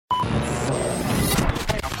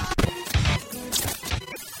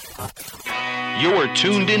You're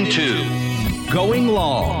tuned into Going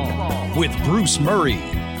Long with Bruce Murray.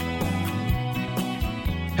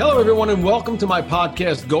 Hello, everyone, and welcome to my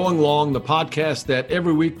podcast, Going Long, the podcast that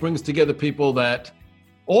every week brings together people that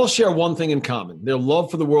all share one thing in common, their love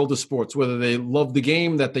for the world of sports, whether they love the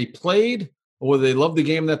game that they played or whether they love the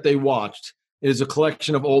game that they watched. It is a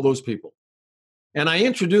collection of all those people. And I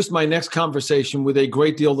introduced my next conversation with a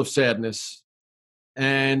great deal of sadness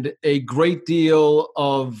and a great deal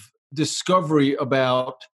of discovery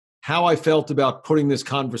about how I felt about putting this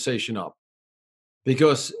conversation up.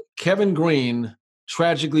 Because Kevin Greene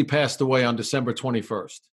tragically passed away on December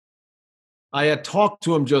 21st. I had talked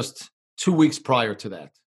to him just 2 weeks prior to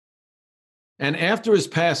that. And after his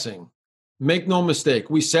passing, make no mistake,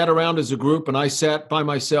 we sat around as a group and I sat by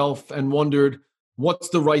myself and wondered, what's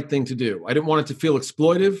the right thing to do? I didn't want it to feel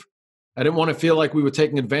exploitive. I didn't want to feel like we were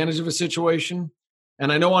taking advantage of a situation. And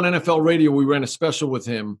I know on NFL radio, we ran a special with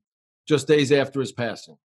him just days after his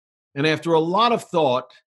passing. And after a lot of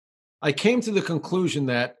thought, I came to the conclusion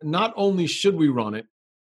that not only should we run it,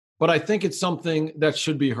 but I think it's something that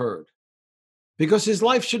should be heard. Because his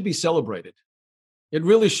life should be celebrated. It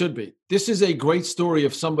really should be. This is a great story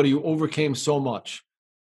of somebody who overcame so much.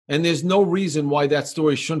 And there's no reason why that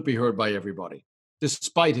story shouldn't be heard by everybody,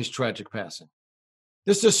 despite his tragic passing.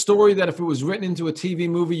 This is a story that if it was written into a TV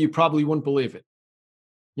movie, you probably wouldn't believe it.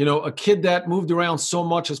 You know, a kid that moved around so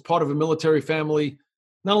much as part of a military family,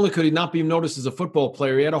 not only could he not be noticed as a football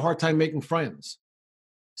player, he had a hard time making friends.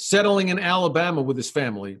 Settling in Alabama with his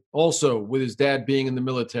family, also with his dad being in the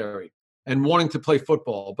military and wanting to play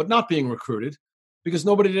football, but not being recruited because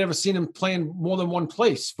nobody had ever seen him playing more than one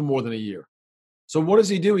place for more than a year. So what does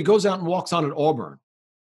he do? He goes out and walks on at Auburn.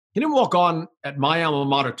 He didn't walk on at my alma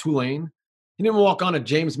mater, Tulane. He didn't walk on at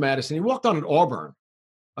James Madison. He walked on at Auburn,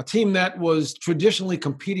 a team that was traditionally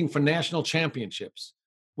competing for national championships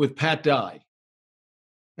with Pat Dye,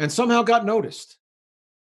 and somehow got noticed.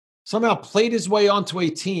 Somehow played his way onto a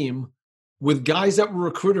team with guys that were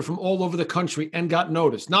recruited from all over the country and got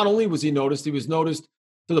noticed. Not only was he noticed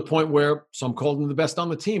to the point where some called him the best on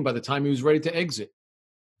the team by the time he was ready to exit.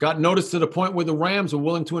 Got noticed to the point where the Rams were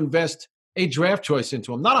willing to invest a draft choice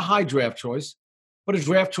into him. Not a high draft choice, but a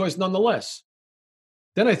draft choice nonetheless.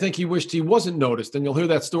 Then I think he wished he wasn't noticed, and you'll hear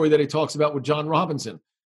that story that he talks about with John Robinson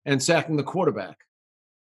and sacking the quarterback.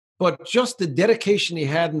 But just the dedication he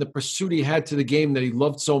had and the pursuit he had to the game that he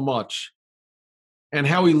loved so much and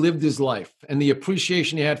how he lived his life and the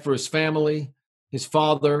appreciation he had for his family, his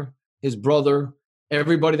father, his brother,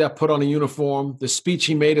 everybody that put on a uniform, the speech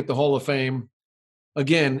he made at the Hall of Fame.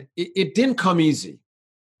 Again, it didn't come easy.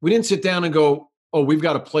 We didn't sit down and go, oh, we've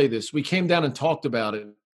got to play this. We came down and talked about it.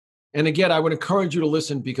 And again, I would encourage you to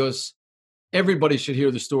listen because everybody should hear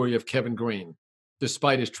the story of Kevin Greene,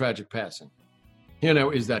 despite his tragic passing. Here now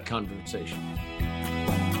is that conversation.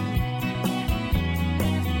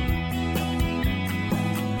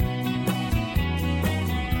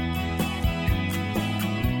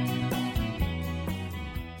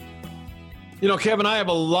 You know, Kevin, I have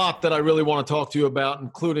a lot that I really want to talk to you about,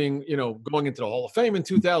 including, you know, going into the Hall of Fame in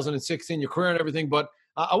 2016, your career and everything. But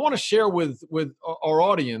I want to share with our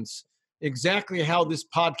audience exactly how this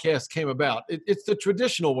podcast came about. It's the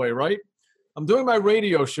traditional way, right? I'm doing my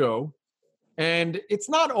radio show, and it's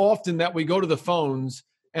not often that we go to the phones,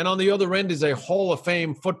 and on the other end is a Hall of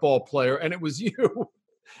Fame football player, and it was you.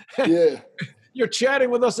 Yeah. You're chatting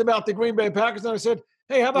with us about the Green Bay Packers, and I said,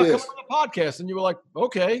 hey, how about coming on the podcast? And you were like,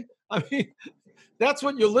 okay. I mean, that's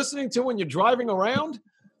what you're listening to when you're driving around?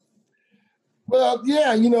 Well,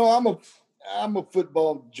 yeah, you know, I'm a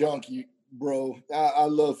football junkie, bro. I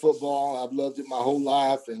love football. I've loved it my whole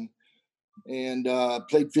life, and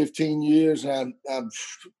played 15 years. And I'm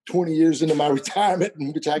 20 years into my retirement,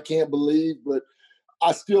 which I can't believe, but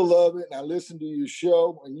I still love it. And I listen to your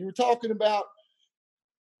show. And you were talking about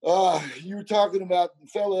the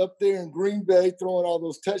fella up there in Green Bay throwing all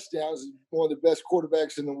those touchdowns, one of the best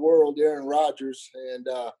quarterbacks in the world, Aaron Rodgers. And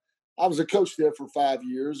I was a coach there for 5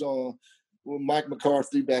 years with Mike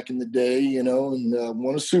McCarthy back in the day, you know, and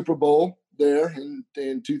won a Super Bowl there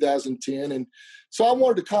in 2010. And so I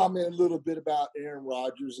wanted to comment a little bit about Aaron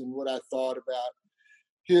Rodgers and what I thought about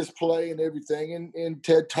his play and everything, and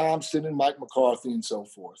Ted Thompson and Mike McCarthy and so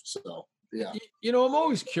forth. So, yeah. You know, I'm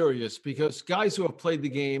always curious because guys who have played the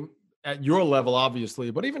game at your level, obviously,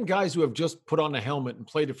 but even guys who have just put on a helmet and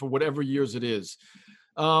played it for whatever years it is.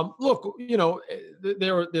 Look, you know,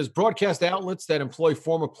 there's broadcast outlets that employ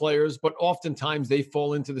former players, but oftentimes they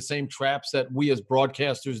fall into the same traps that we as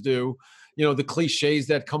broadcasters do. You know, the cliches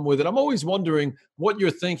that come with it. I'm always wondering what you're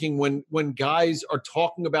thinking when guys are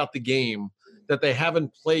talking about the game that they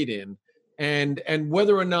haven't played in and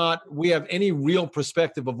whether or not we have any real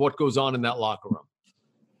perspective of what goes on in that locker room?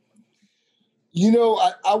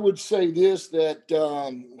 I would say this, that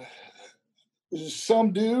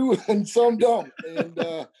some do and some don't.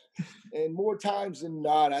 And more times than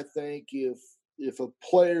not, I think if a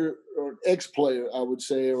player or an ex-player, I would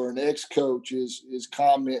say, or an ex-coach is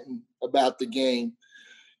commenting about the game,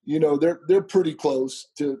 they're pretty close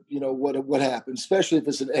to, what happened, especially if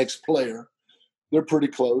it's an ex-player. They're pretty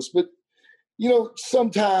close. But,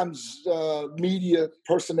 sometimes media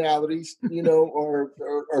personalities,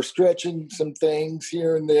 are stretching some things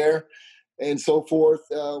here and there and so forth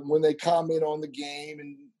when they comment on the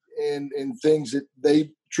game and things that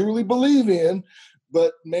they truly believe in,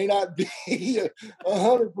 but may not be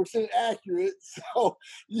 100% accurate. So,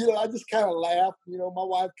 I just kind of laugh. My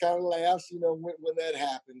wife kind of laughs, when that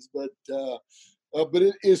happens. But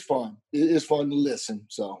it is fun. It is fun to listen.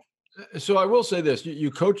 So I will say this: you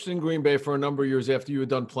coached in Green Bay for a number of years after you were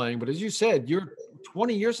done playing. But as you said, you're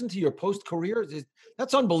 20 years into your post-career.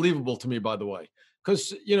 That's unbelievable to me, by the way,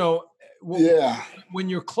 because when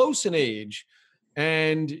you're close in age,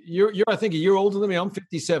 and you're I think a year older than me. I'm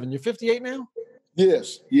 57. You're 58 now.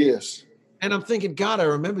 Yes. And I'm thinking, God, I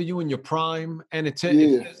remember you in your prime. And it says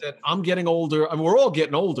that I'm getting older. I mean, we're all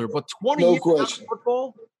getting older, but 20 years of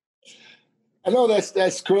football. I know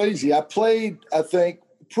that's crazy. I played, I think,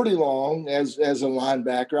 pretty long as a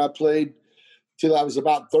linebacker. I played till I was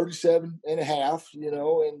about 37 and a half, and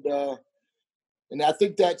I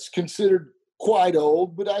think that's considered quite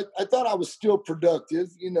old, but I thought I was still productive,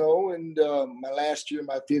 and my last year,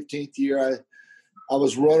 my 15th year, I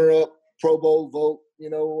was runner-up Pro Bowl vote,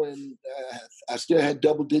 and I still had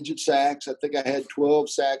double-digit sacks. I think I had 12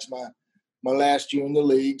 sacks my last year in the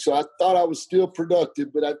league. So I thought I was still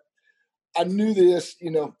productive, but I knew this,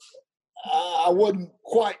 I wasn't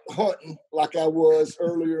quite hunting like I was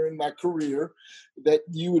earlier in my career that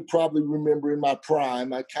you would probably remember in my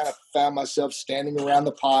prime. I kind of found myself standing around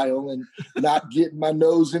the pile and not getting my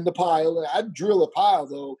nose in the pile. And I'd drill a pile,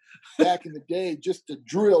 though, back in the day just to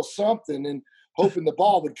drill something and hoping the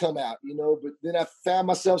ball would come out, But then I found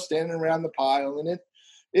myself standing around the pile, and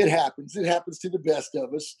it happens. It happens to the best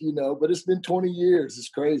of us, but it's been 20 years. It's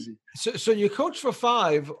crazy. So you coached for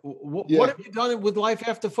 5. What have you done with life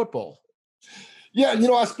after football? Yeah,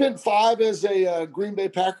 I spent 5 as a Green Bay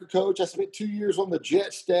Packer coach. I spent 2 years on the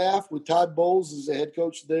Jet staff with Todd Bowles as the head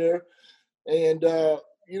coach there. And, I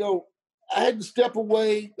had to step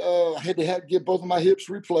away. I had to get both of my hips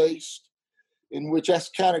replaced, in which that's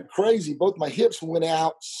kind of crazy. Both my hips went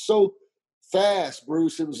out so fast,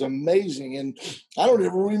 Bruce. It was amazing. And I don't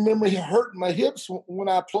ever remember hurting my hips when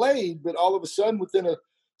I played, but all of a sudden, within a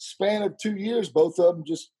span of 2 years, both of them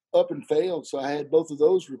just up and failed. So I had both of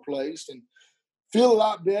those replaced and feel a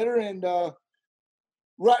lot better. And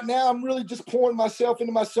right now, I'm really just pouring myself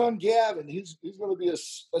into my son, Gavin. He's going to be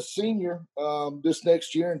a senior this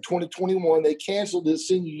next year in 2021. They canceled his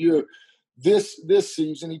senior year this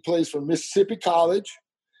season. He plays for Mississippi College.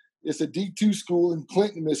 It's a D2 school in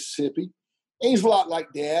Clinton, Mississippi. And he's a lot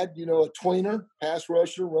like Dad, a tweener, pass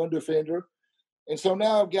rusher, run defender. And so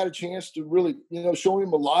now I've got a chance to really, show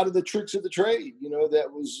him a lot of the tricks of the trade,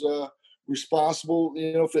 that was responsible,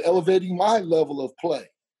 for elevating my level of play.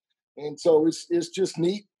 And so it's just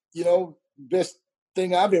neat, best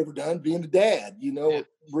thing I've ever done being a dad,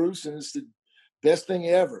 Bruce, and it's the best thing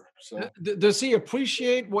ever. So does he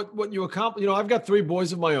appreciate what you accomplish? I've got 3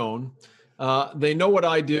 boys of my own. They know what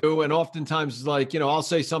I do. And oftentimes it's like, I'll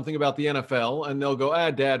say something about the NFL and they'll go,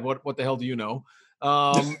 Dad, what the hell do you know?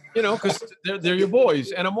 Because they're your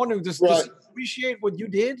boys. And I'm wondering, does he appreciate what you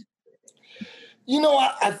did?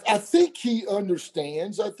 I think he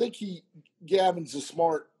understands. I think Gavin's a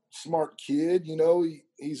smart kid.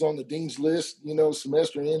 He's on the dean's list,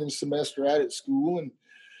 semester in and semester out at school. And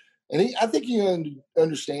I think he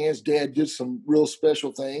understands Dad did some real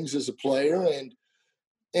special things as a player.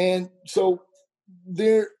 And so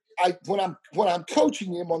when I'm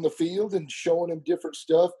coaching him on the field and showing him different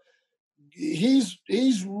stuff, he's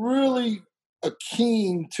really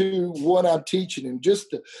keen to what I'm teaching him,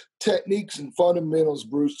 just the techniques and fundamentals,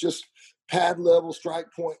 Bruce, just pad level, strike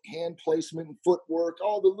point, hand placement, and footwork,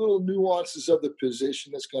 all the little nuances of the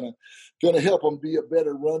position that's going to help him be a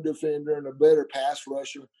better run defender and a better pass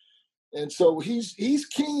rusher. And so he's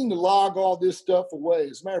keen to log all this stuff away.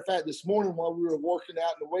 As a matter of fact, this morning while we were working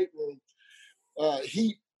out in the weight room,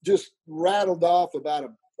 he just rattled off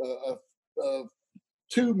about a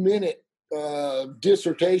 2-minute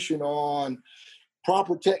dissertation on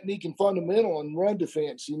proper technique and fundamental and run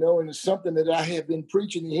defense, and it's something that I have been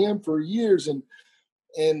preaching to him for years. And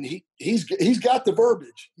and he's got the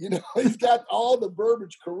verbiage, he's got all the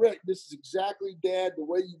verbiage correct. This is exactly, Dad, the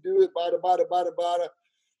way you do it, bada, bada, bada, bada.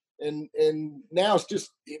 And now it's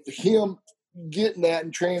just him getting that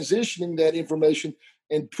and transitioning that information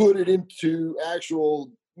and put it into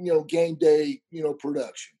actual, game day,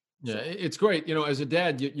 production. Yeah, it's great. As a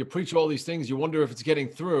dad, you preach all these things. You wonder if it's getting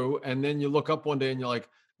through. And then you look up one day and you're like,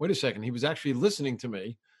 wait a second, he was actually listening to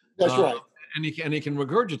me. That's right. And he can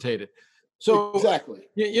regurgitate it. So exactly.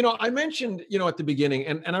 I mentioned, at the beginning,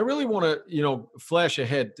 and I really want to, flash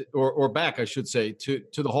ahead or back, I should say, to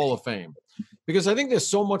the Hall of Fame, because I think there's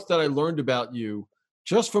so much that I learned about you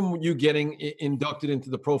just from you getting inducted into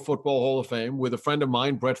the Pro Football Hall of Fame with a friend of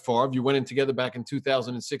mine, Brett Favre. You went in together back in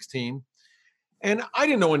 2016. And I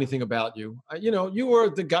didn't know anything about you. You were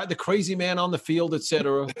the guy, the crazy man on the field, et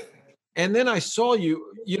cetera. And then I saw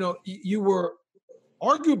you, you were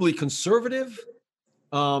arguably conservative,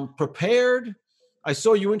 prepared. I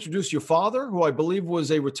saw you introduce your father, who I believe was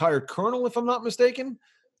a retired colonel, if I'm not mistaken.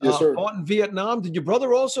 Yes, sir. Fought in Vietnam. Did your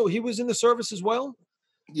brother also? He was in the service as well?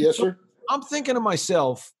 Yes, sir. I'm thinking to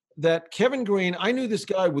myself that Kevin Greene, I knew this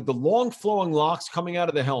guy with the long flowing locks coming out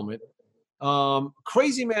of the helmet,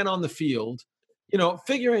 crazy man on the field,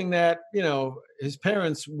 figuring that, his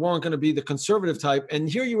parents weren't going to be the conservative type. And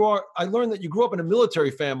here you are. I learned that you grew up in a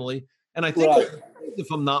military family. And I think, right. if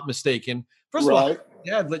I'm not mistaken, first of all,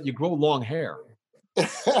 Dad let you grow long hair.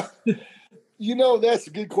 That's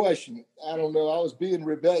a good question. I don't know. I was being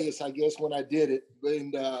rebellious, I guess, when I did it.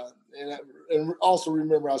 And also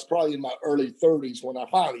remember, I was probably in my early 30s when I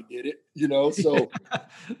finally did it, so.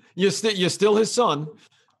 You're still his son.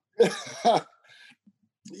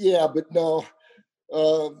 Yeah, but no.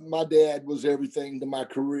 My dad was everything to my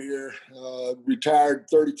career. Retired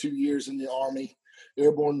 32 years in the Army,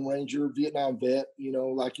 Airborne Ranger, Vietnam vet.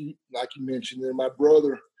 Like you mentioned. And my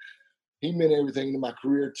brother, he meant everything to my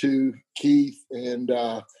career too, Keith. And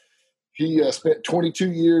he spent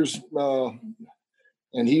 22 years,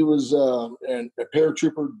 and he was a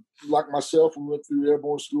paratrooper like myself. We went through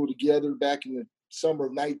airborne school together back in the summer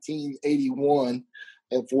of 1981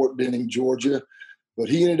 at Fort Benning, Georgia. But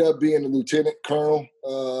he ended up being a lieutenant colonel,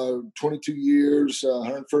 22 years,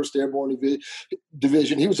 101st Airborne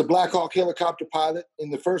Division. He was a Black Hawk helicopter pilot in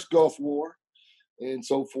the first Gulf War and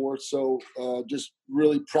so forth. So just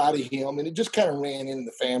really proud of him. And it just kind of ran in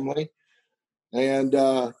the family. And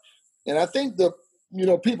I think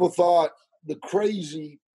people thought the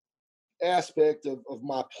crazy aspect of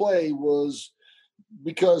my play was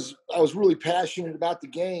because I was really passionate about the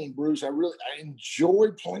game, Bruce. I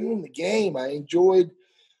enjoyed playing the game. I enjoyed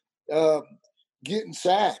getting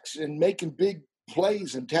sacks and making big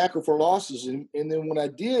plays and tackle for losses. And then when I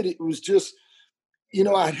did, it was just,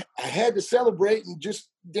 I had to celebrate and just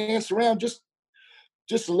dance around just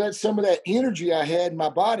to let some of that energy I had in my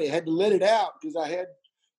body, I had to let it out because I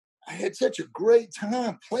had such a great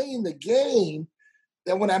time playing the game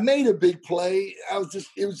that when I made a big play,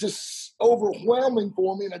 it was just overwhelming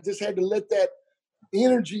for me. And I just had to let that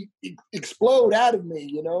energy explode out of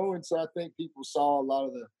me, And so I think people saw a lot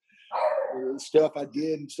of the stuff I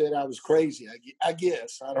did and said I was crazy. I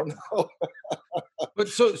guess, I don't know. But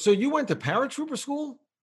so you went to paratrooper school?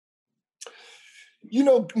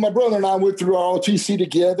 My brother and I went through ROTC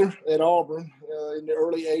together at Auburn in the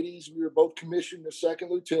early 80s. We were both commissioned as second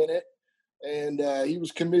lieutenant. And he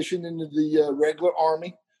was commissioned into the regular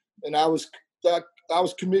Army, and I was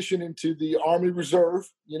commissioned into the Army Reserve,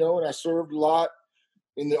 and I served a lot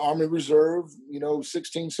in the Army Reserve,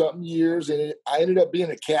 16-something years, and I ended up being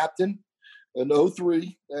a captain in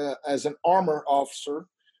 2003 as an armor officer,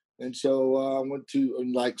 and so I went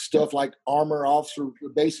to stuff like armor officer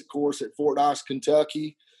basic course at Fort Knox,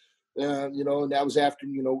 Kentucky, and that was after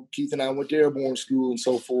Keith and I went to airborne school and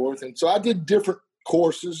so forth, and so I did different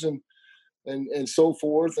courses and so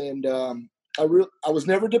forth. And I was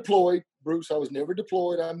never deployed, Bruce. I was never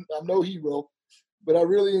deployed. I'm no hero, but I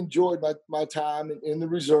really enjoyed my time in the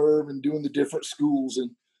reserve and doing the different schools and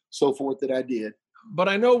so forth that I did. But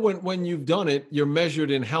I know when you've done it, you're measured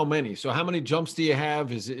in how many. So how many jumps do you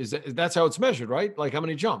have? Is that's how it's measured, right? Like how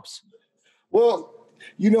many jumps? Well,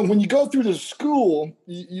 when you go through the school,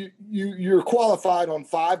 you're qualified on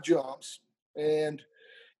 5 jumps, and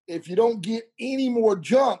if you don't get any more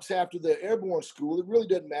jumps after the airborne school, it really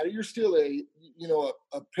doesn't matter. You're still a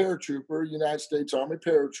paratrooper, United States Army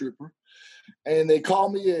paratrooper, and they call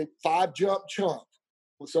me a 5-jump chump.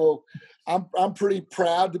 So I'm pretty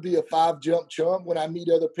proud to be a 5-jump chump. When I meet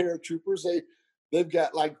other paratroopers, they've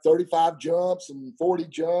got like 35 jumps and 40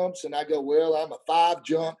 jumps, and I go, well, I'm a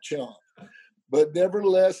 5-jump chump. But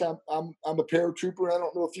nevertheless, I'm a paratrooper. I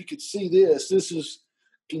don't know if you could see this. This is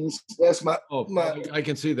That's my Oh, I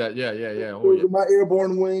can see that. Yeah. Oh, those yeah. are my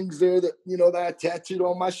airborne wings there that that I tattooed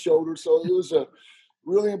on my shoulder. So it was a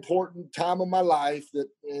really important time of my life that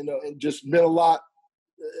and just meant a lot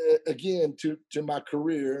again to my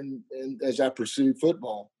career and as I pursued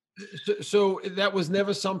football. So that was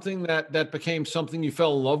never something that became something you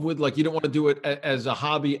fell in love with. Like you don't want to do it as a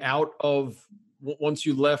hobby out of once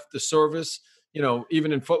you left the service.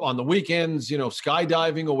 Even in on the weekends,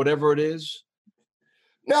 skydiving or whatever it is.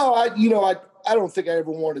 No, I don't think I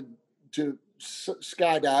ever wanted to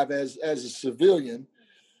skydive as a civilian,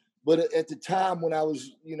 but at the time when I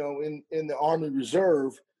was in the Army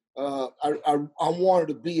Reserve, I wanted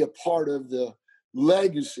to be a part of the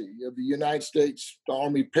legacy of the United States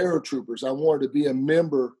Army paratroopers. I wanted to be a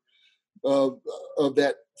member of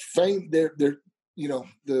that fame. The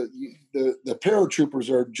paratroopers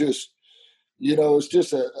are just it's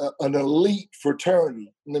just an elite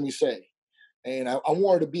fraternity. Let me say. And I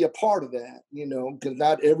wanted to be a part of that, because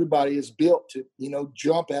not everybody is built to,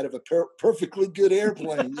 jump out of a perfectly good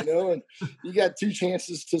airplane, and you got two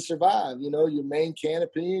chances to survive, your main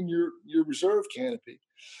canopy and your reserve canopy.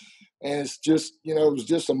 And it's just, it was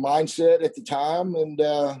just a mindset at the time, and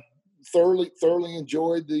thoroughly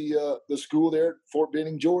enjoyed the school there at Fort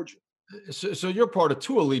Benning, Georgia. So you're part of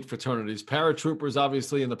two elite fraternities, paratroopers,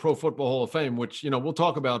 obviously, in the Pro Football Hall of Fame, which, we'll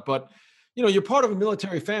talk about, but you're part of a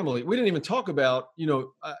military family. We didn't even talk about,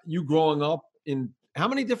 you growing up in how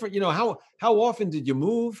many different, how often did you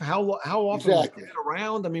move? How often Exactly. did you get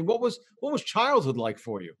around? I mean, what was childhood like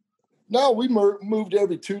for you? No, we moved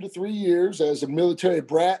every 2 to 3 years as a military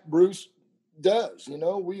brat. Bruce does,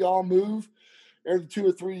 we all move every 2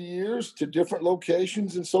 or 3 years to different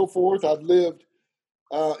locations and so forth. I've lived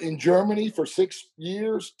in Germany for 6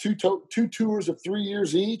 years, two tours of 3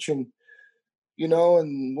 years each. And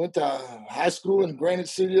went to high school in Granite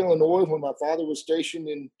City, Illinois, when my father was stationed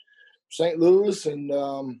in St. Louis.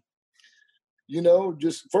 And,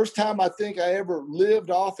 just first time I think I ever lived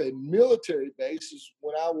off a military base is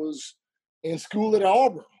when I was in school at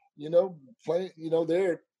Auburn, playing,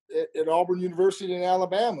 there at Auburn University in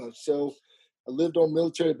Alabama. So I lived on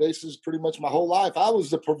military bases pretty much my whole life. I was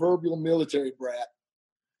the proverbial military brat.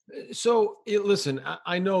 So listen,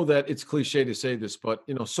 I know that it's cliche to say this, but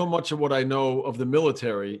so much of what I know of the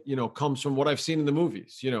military, comes from what I've seen in the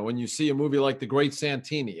movies. When you see a movie like The Great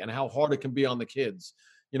Santini and how hard it can be on the kids,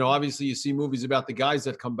 obviously you see movies about the guys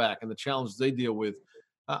that come back and the challenges they deal with.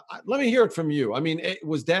 Let me hear it from you. I mean,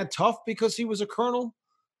 was Dad tough because he was a colonel?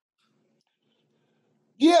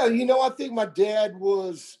 Yeah, I think my dad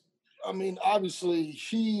was. I mean, obviously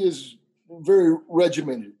he is very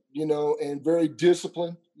regimented, and very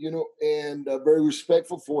disciplined, and very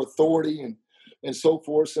respectful for authority and so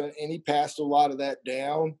forth. So, and he passed a lot of that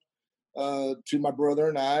down to my brother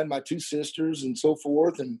and I and my two sisters and so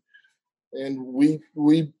forth. And we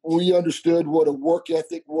understood what a work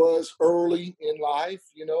ethic was early in life,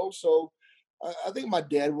 So I think my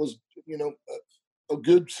dad was, a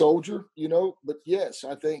good soldier, But yes,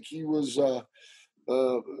 I think he was.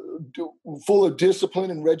 Full of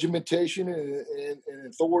discipline and regimentation and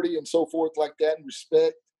authority and so forth like that, and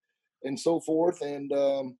respect and so forth, and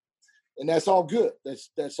that's all good.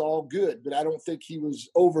 That's all good. But I don't think he was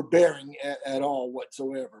overbearing at all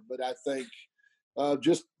whatsoever. But I think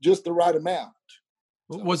just the right amount.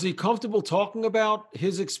 Was he comfortable talking about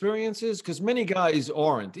his experiences? Because many guys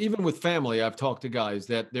aren't. Even with family, I've talked to guys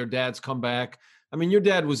that their dads come back. I mean, your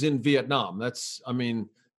dad was in Vietnam. That's,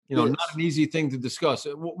 Yes. not an easy thing to discuss.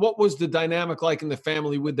 What was the dynamic like in the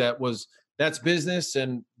family with that? Was that's business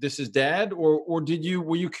and this is dad, or were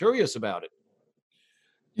you curious about it?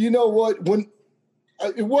 You know what? When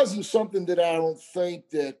it wasn't something that I don't think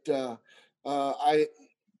that I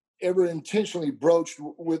ever intentionally broached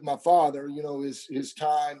with my father. His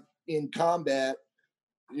time in combat.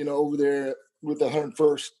 Over there with the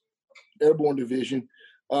 101st Airborne Division.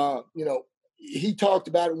 He talked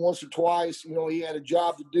about it once or twice. He had a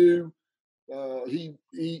job to do.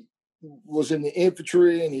 He was in the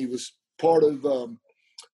infantry, and he was part of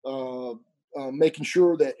making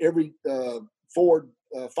sure that every forward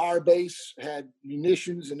fire base had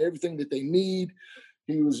munitions and everything that they need.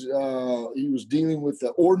 He was dealing with the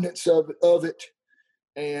ordnance of it,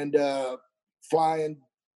 and flying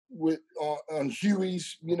with on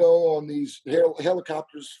Hueys, on these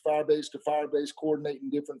helicopters, fire base to fire base,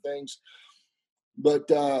 coordinating different things.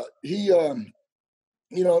 But he, I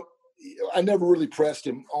never really pressed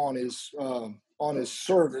him on his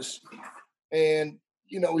service, and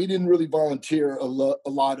he didn't really volunteer a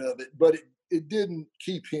lot of it. But it didn't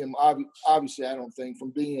keep him, obviously, I don't think,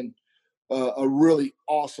 from being a really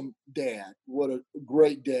awesome dad. What a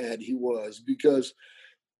great dad he was, because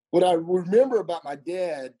what I remember about my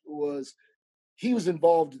dad was he was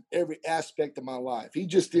involved in every aspect of my life. He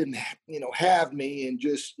just didn't, have me and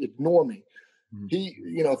just ignore me. Mhm. He,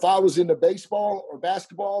 if I was into baseball or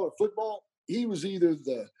basketball or football, he was either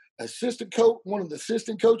the assistant coach, one of the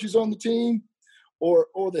assistant coaches on the team, or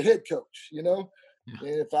the head coach, Yeah.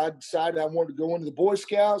 And if I decided I wanted to go into the Boy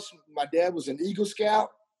Scouts, my dad was an Eagle Scout.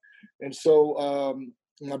 And so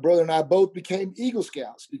my brother and I both became Eagle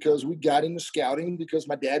Scouts because we got into scouting because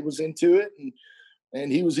my dad was into it.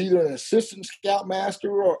 And he was either an assistant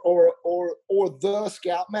scoutmaster or the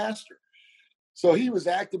scoutmaster. So he was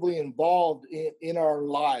actively involved in our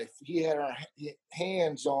life. He had our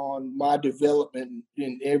hands on my development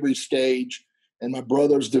in every stage and my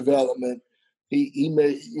brother's development. He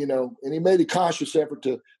made, and he made a conscious effort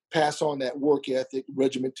to pass on that work ethic,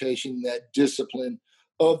 regimentation, that discipline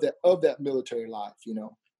of that military life,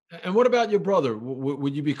 And what about your brother?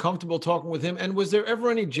 Would you be comfortable talking with him? And was there ever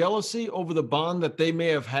any jealousy over the bond that they may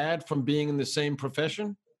have had from being in the same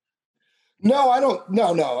profession? No, I don't.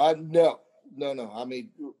 No. I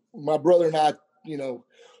mean, my brother and I,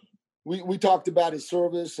 we talked about his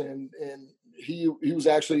service, and he was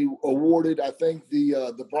actually awarded, I think,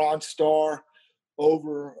 the Bronze Star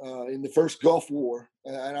over in the first Gulf War,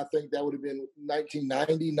 and I think that would have been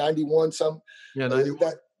 1990, 91, some Yeah,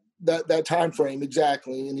 91. that time frame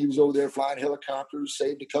exactly. And he was over there flying helicopters,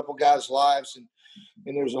 saved a couple guys' lives,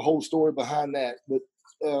 and there's a whole story behind that. But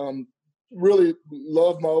really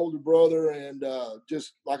love my older brother, and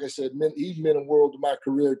just like I said, he meant a world to my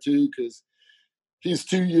career too, because he's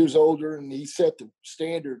 2 years older, and he set the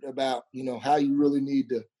standard about how you really need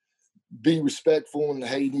to be respectful and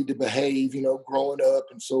how you need to behave, growing up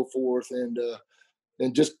and so forth, and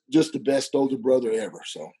just the best older brother ever.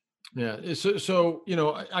 So. Yeah. So,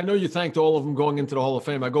 I know you thanked all of them going into the Hall of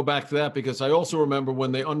Fame. I go back to that because I also remember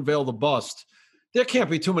when they unveiled the bust, there can't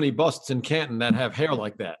be too many busts in Canton that have hair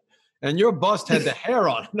like that. And your bust had the hair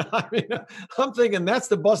on it. I mean, I'm thinking that's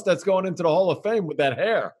the bust that's going into the Hall of Fame with that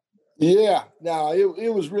hair. Yeah. No,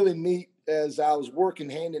 it was really neat as I was working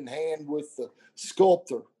hand in hand with the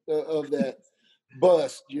sculptor of that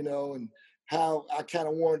bust, and how I kind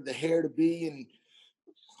of wanted the hair to be, and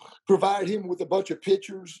provide him with a bunch of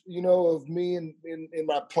pictures, of me in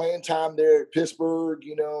my playing time there at Pittsburgh,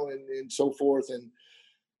 and so forth.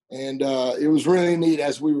 And it was really neat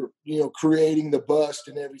as we were, creating the bust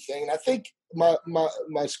and everything. And I think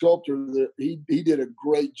my sculptor, he did a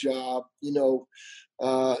great job,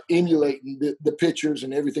 emulating the pictures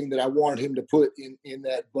and everything that I wanted him to put in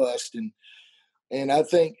that bust. And I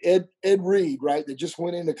think Ed Reed, right, that just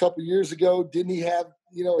went in a couple years ago, didn't he have,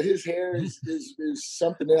 his hair is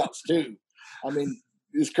something else too. I mean,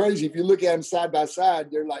 it's crazy. If you look at them side by side,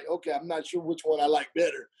 they're like, okay, I'm not sure which one I like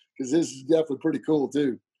better, because this is definitely pretty cool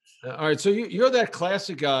too. All right, so you're that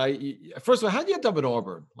classic guy. First of all, how did you end up at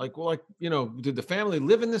Auburn? Did the family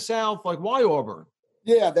live in the South? Like, why Auburn?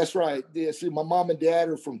 Yeah, that's right. Yeah, see, my mom and dad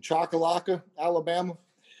are from Chocolaca, Alabama.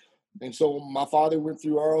 And so my father went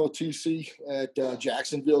through ROTC at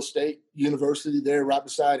Jacksonville State University there right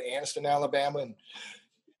beside Anniston, Alabama. And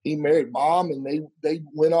he married Mom, and they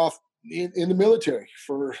went off in the military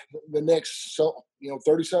for the next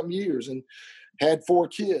 30-something years and had 4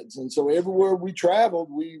 kids. And so everywhere we traveled,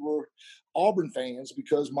 we were Auburn fans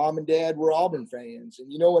because Mom and Dad were Auburn fans.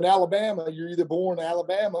 And, in Alabama, you're either born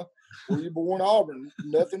Alabama or you're born Auburn,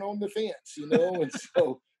 nothing on the fence, And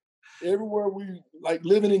so everywhere we, like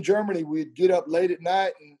living in Germany, we'd get up late at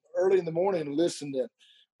night and early in the morning and listen to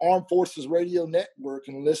Armed Forces Radio Network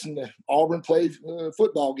and listen to Auburn play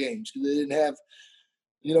football games, because they didn't have,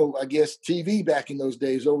 I guess TV back in those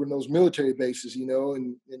days over in those military bases,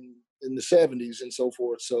 in the 70s and so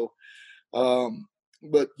forth. So,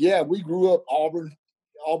 but yeah, we grew up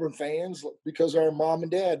Auburn fans because our mom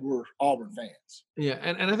and dad were Auburn fans. Yeah,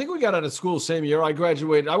 and I think we got out of school same year. I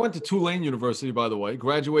graduated. I went to Tulane University, by the way,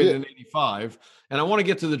 graduated in 85. And I want to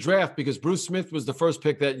get to the draft because Bruce Smith was the first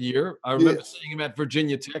pick that year. I remember seeing him at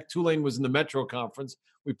Virginia Tech. Tulane was in the Metro Conference.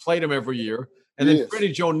 We played him every year. And then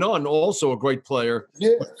Freddie Joe Nunn, also a great player,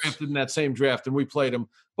 was drafted in that same draft, and we played him.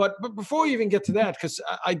 But before we even get to that, because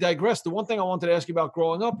I digress, the one thing I wanted to ask you about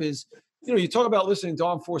growing up is, you talk about listening to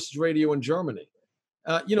Armed Forces Radio in Germany.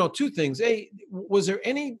 2 things. A, was there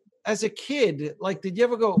any, as a kid, like, did you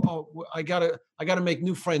ever go, oh, I gotta make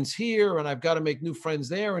new friends here, and I've got to make new friends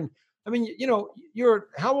there? And I mean,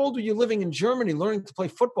 how old were you living in Germany, learning to play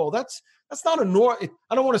football? That's not I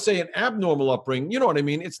don't want to say an abnormal upbringing. You know what I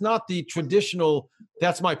mean? It's not the traditional,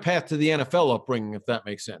 that's my path to the NFL upbringing, if that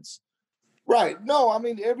makes sense. Right. No, I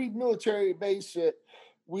mean, every military base that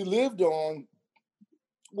we lived on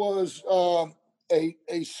was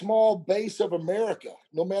a small base of America,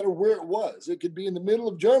 no matter where it was. It could be in the middle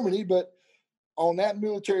of Germany, but on that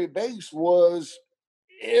military base was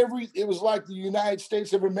it was like the United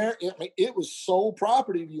States of America. I mean, it was sole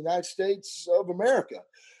property of the United States of America.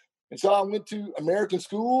 And so I went to American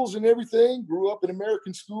schools and everything, grew up in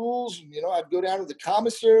American schools. And, I'd go down to the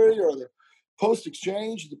commissary or the post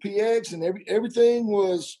exchange, the PX, and everything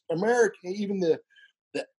was American. Even the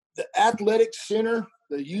athletic center,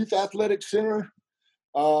 the youth athletic center,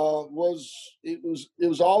 was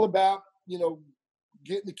all about,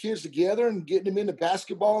 getting the kids together and getting them into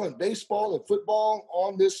basketball and baseball and football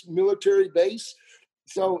on this military base.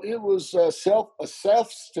 So it was a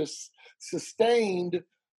self-sustained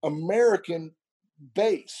American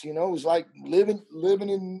base. It was like living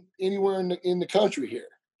in anywhere in the country here.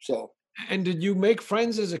 So. And did you make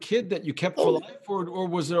friends as a kid that you kept for life, or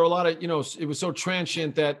was there a lot of, it was so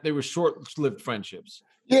transient that they were short-lived friendships?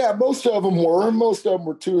 Yeah, most of them were. Most of them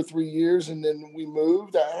were 2 or 3 years, and then we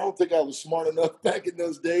moved. I don't think I was smart enough back in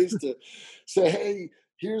those days to say, hey,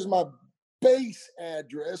 here's my base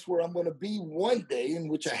address where I'm going to be one day, in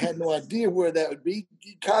which I had no idea where that would be.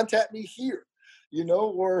 Contact me here,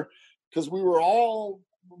 or because we were all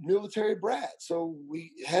military brats. So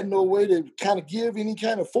we had no way to kind of give any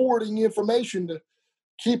kind of forwarding information to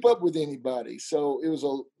keep up with anybody. So it was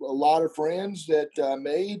a lot of friends that I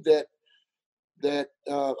made that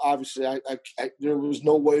obviously I there was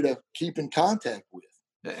no way to keep in contact with.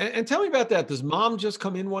 And tell me about that. Does mom just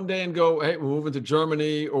come in one day and go, hey, we're moving to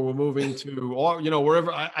Germany, or we're moving to,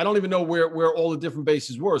 wherever? I don't even know where all the different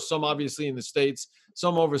bases were. Some obviously in the States,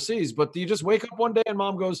 some overseas. But do you just wake up one day and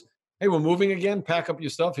mom goes, hey, we're moving again, pack up your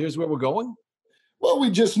stuff, here's where we're going? Well, we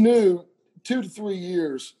just knew 2 to 3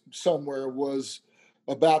 years somewhere was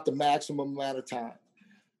about the maximum amount of time.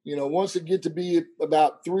 Once it get to be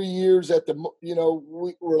about 3 years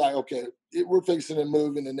we're like, okay, we're fixing to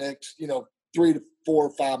move in the next, 3 to 4 or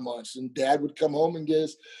 5 months. And Dad would come home and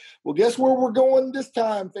guess where we're going this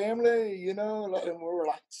time, family, and we were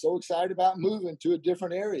like so excited about moving to a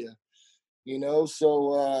different area,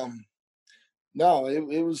 so, no,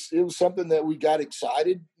 it was something that we got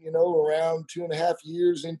excited, around 2.5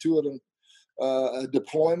 years into a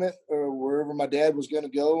deployment or wherever my dad was going to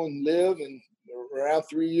go and live. And around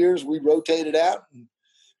 3 years, we rotated out and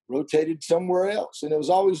rotated somewhere else. And it was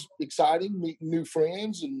always exciting, meeting new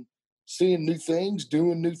friends and seeing new things,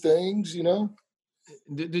 doing new things,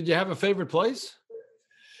 Did you have a favorite place?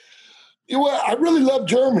 Well, I really love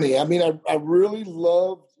Germany. I mean, I really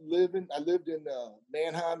loved living. I lived in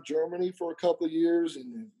Mannheim, Germany for a couple of years,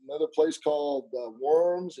 and another place called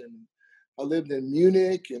Worms, and I lived in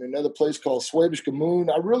Munich, and another place called Schwäbisch Gmünd.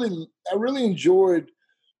 I really enjoyed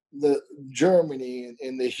the Germany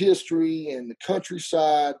and the history and the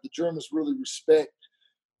countryside. The Germans really respect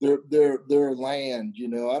their land.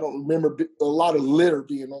 I don't remember a lot of litter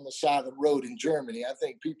being on the side of the road in Germany. I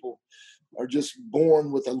think people are just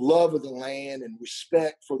born with a love of the land and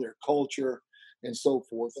respect for their culture and so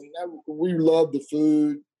forth. And we love the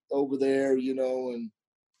food over there,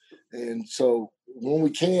 and so when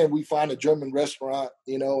we find a German restaurant,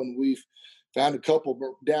 and we've found a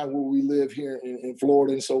couple down where we live here in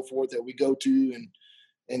Florida and so forth that we go to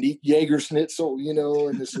and eat Jaeger Schnitzel,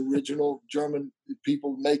 and this original German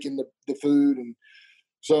people making the food. And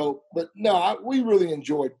so, but no, we really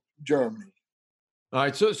enjoyed Germany. All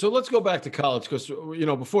right, so let's go back to college because,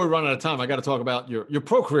 before we run out of time, I got to talk about your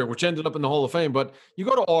pro career, which ended up in the Hall of Fame. But you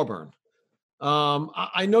go to Auburn.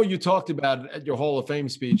 I know you talked about it at your Hall of Fame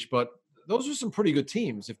speech, but those are some pretty good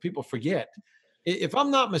teams, if people forget. If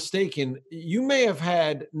I'm not mistaken, you may have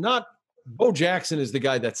had not – Bo Jackson is the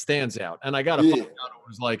guy that stands out, and I got to find out what it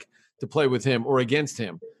was like to play with him or against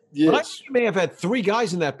him. Yes. But I think you may have had 3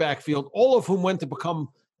 guys in that backfield, all of whom went to become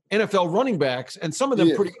 – NFL running backs, and some of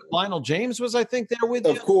them pretty good. Lionel James was, I think, there with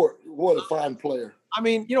you. Of course. What a fine player. I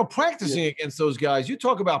mean, practicing against those guys, you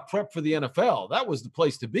talk about prep for the NFL. That was the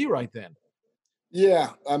place to be right then. Yeah.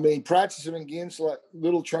 I mean, practicing against like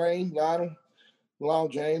Little Train, Lionel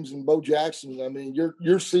James, and Bo Jackson. I mean,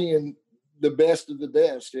 you're seeing the best of the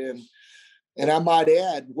best. And I might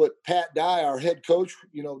add what Pat Dye, our head coach,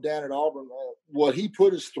 down at Auburn, what he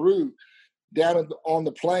put us through down on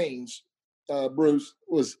the plains, Bruce,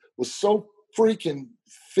 was so freaking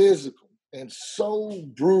physical and so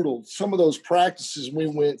brutal. Some of those practices we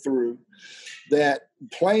went through, that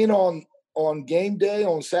playing on game day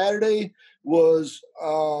on Saturday was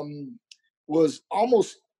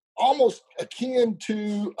almost akin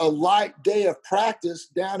to a light day of practice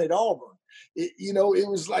down at Auburn. It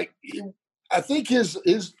was like, I think his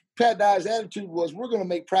Pat Dye's attitude was, we're going to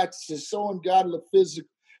make practices so ungodly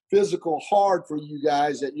physical hard for you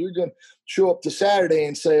guys that you're going to show up to Saturday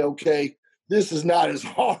and say, okay, this is not as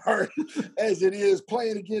hard as it is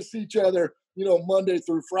playing against each other, Monday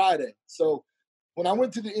through Friday. So when I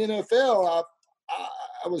went to the NFL,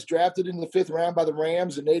 I was drafted in the 5th round by the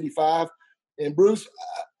Rams in '85. And Bruce,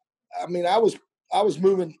 I was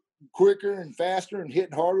moving quicker and faster and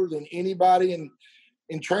hitting harder than anybody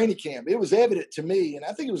in training camp. It was evident to me, and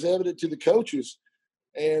I think it was evident to the coaches,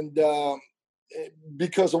 and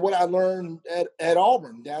because of what I learned at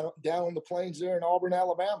Auburn, down on the plains there in Auburn,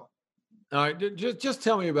 Alabama. All right, just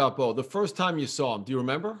tell me about Bo. The first time you saw him, do you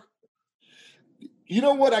remember? You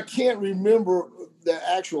know what? I can't remember the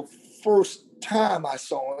actual first time I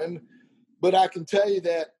saw him, but I can tell you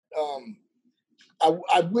that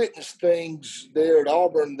I witnessed things there at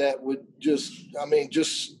Auburn that would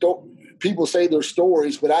people say their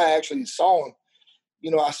stories, but I actually saw him.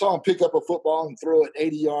 I saw him pick up a football and throw it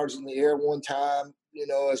 80 yards in the air one time,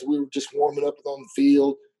 as we were just warming up on the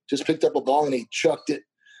field, just picked up a ball and he chucked it.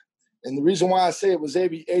 And the reason why I say it was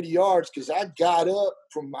 80 yards, because I got up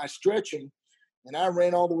from my stretching and I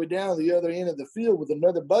ran all the way down the other end of the field with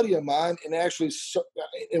another buddy of mine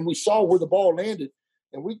and we saw where the ball landed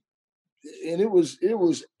and it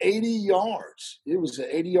was 80 yards. It was an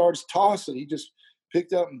 80 yards toss that he just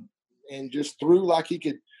picked up and just threw like he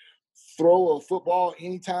could throw a football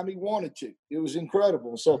anytime he wanted to. It was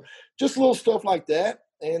incredible. So just little stuff like that.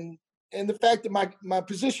 And the fact that my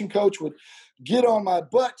position coach would get on my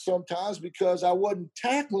butt sometimes because I wasn't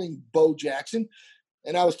tackling Bo Jackson.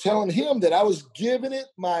 And I was telling him that I was giving it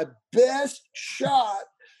my best shot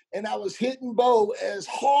and I was hitting Bo as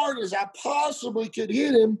hard as I possibly could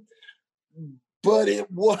hit him. But I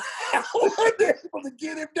wasn't able to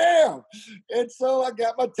get him down. And so I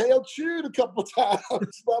got my tail chewed a couple of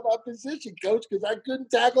times by my position coach because I couldn't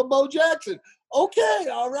tackle Bo Jackson. Okay,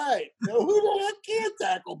 all right. Now, who the heck can't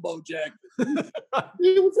tackle Bo Jackson?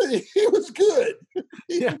 He was good.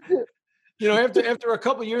 Yeah. After a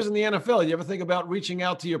couple of years in the NFL, you ever think about reaching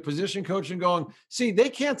out to your position coach and going, see, they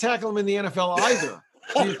can't tackle him in the NFL either.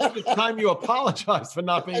 It's time you apologize for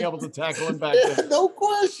not being able to tackle him back then. No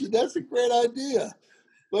question. That's a great idea.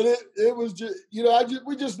 But it was just,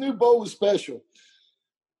 we just knew Bo was special.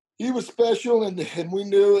 He was special and we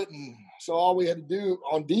knew it. And so all we had to do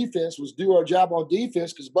on defense was do our job on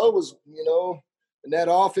defense because Bo was, in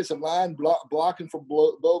that offensive line blocking for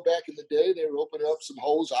Bo back in the day. They were opening up some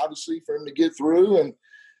holes, obviously, for him to get through. And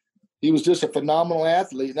he was just a phenomenal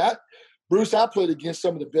athlete. And Bruce, I played against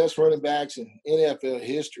some of the best running backs in NFL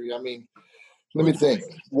history. I mean, let me think.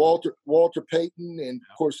 Walter Payton, and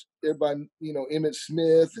of course, everybody, Emmitt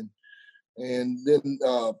Smith, and then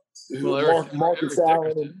Marcus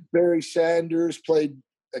Allen and Barry Sanders played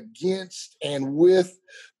against and with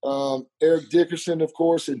Eric Dickerson, of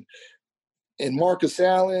course, and Marcus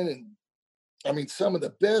Allen, and I mean, some of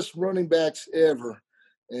the best running backs ever.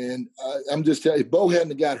 And I'm just telling you, if Bo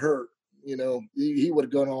hadn't got hurt, he would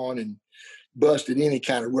have gone on and busted any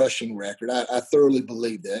kind of rushing record. I thoroughly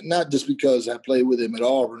believe that. Not just because I played with him at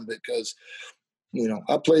Auburn, because,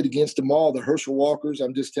 I played against them all, the Herschel Walkers.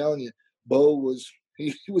 I'm just telling you, Bo was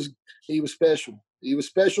special. He was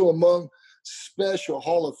special among special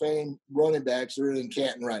Hall of Fame running backs that are in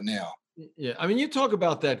Canton right now. Yeah. I mean, you talk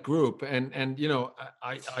about that group and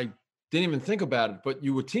I didn't even think about it, but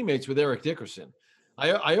you were teammates with Eric Dickerson.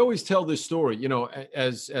 I always tell this story,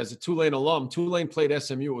 as a Tulane alum. Tulane played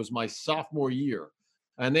SMU. It was my sophomore year,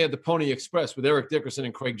 and they had the Pony Express with Eric Dickerson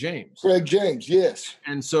and Craig James. Craig James, yes.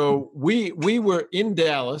 And so we were in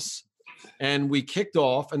Dallas, and we kicked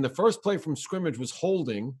off, and the first play from scrimmage was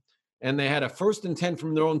holding, and they had a 1st and 10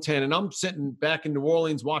 from their own 10, and I'm sitting back in New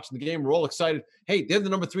Orleans watching the game. We're all excited. Hey, they're the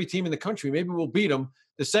number 3 team in the country. Maybe we'll beat them.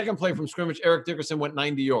 The second play from scrimmage, Eric Dickerson went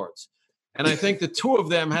 90 yards. And I think the two of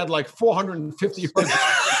them had like 450 yards.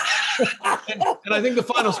 and I think the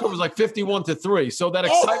final score was like 51-3. So that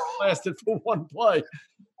excitement lasted for one play.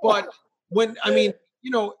 But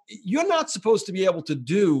you're not supposed to be able to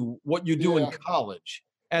do what you do in college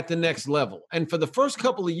at the next level. And for the first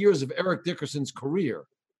couple of years of Eric Dickerson's career,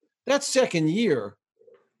 that second year,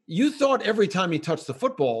 you thought every time he touched the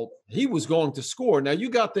football, he was going to score. Now, you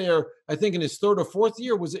got there, I think, in his 3rd or 4th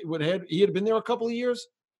year. He had been there a couple of years?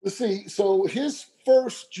 Let's see. So his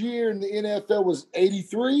first year in the NFL was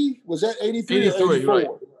 83. Was that 83 or 84? Right.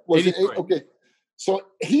 Was 83. It okay. So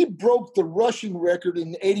he broke the rushing record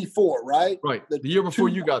in 84, right? Right. The year before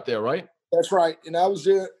you got there, right? That's right. And I was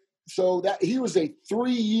there. So that he was a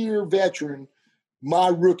 3-year veteran my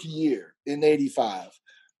rookie year in 85.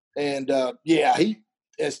 And he,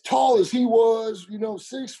 as tall as he was,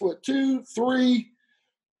 6'2", 3,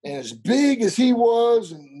 and as big as he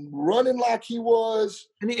was and running like he was.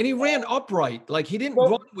 And he ran upright. Like he didn't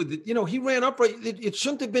run with it. He ran upright. It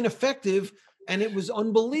shouldn't have been effective, and it was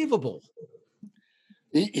unbelievable.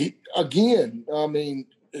 He again, I mean,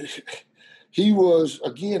 he was,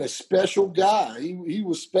 again, a special guy. He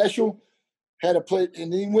was special, had a play,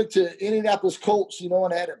 and he went to Indianapolis Colts,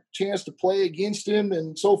 and had a chance to play against him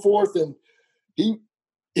and so forth. And he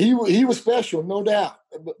was special, no doubt.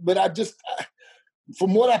 But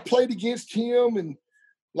from what I played against him, and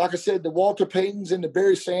like I said, the Walter Paytons and the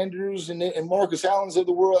Barry Sanders and Marcus Allens of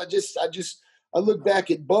the world, I look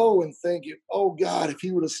back at Bo and think, oh God, if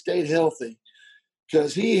he would have stayed healthy,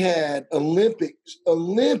 because he had Olympic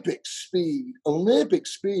speed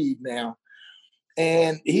now,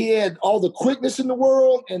 and he had all the quickness in the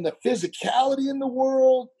world and the physicality in the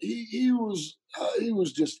world. He was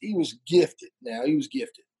gifted. Now he was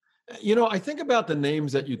gifted. I think about the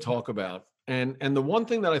names that you talk about. And the one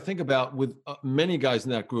thing that I think about with many guys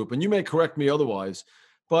in that group, and you may correct me otherwise,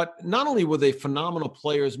 but not only were they phenomenal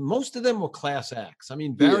players, most of them were class acts. I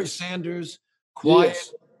mean, Barry Sanders, quiet,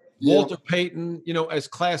 Walter Payton, as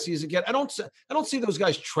classy as it gets. I don't see those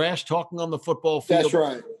guys trash talking on the football field. That's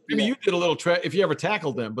right. Maybe you did a little trash if you ever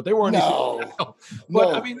tackled them, but they weren't. No.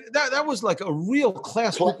 But I mean, that was like a real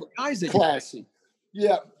class group of guys. Classy.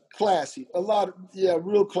 Yeah, classy. A lot of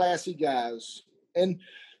real classy guys. And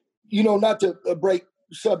not to break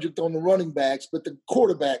subject on the running backs, but the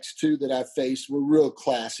quarterbacks too that I faced were real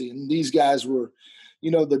classy. And these guys were,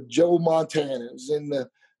 the Joe Montanas and the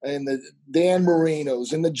Dan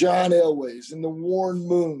Marinos and the John Elways and the Warren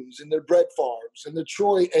Moons and the Brett Favres and the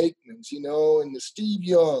Troy Aikmans, and the Steve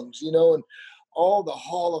Youngs, and all the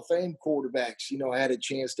Hall of Fame quarterbacks, I had a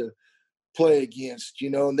chance to play against,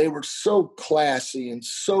 and they were so classy and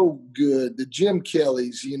so good. The Jim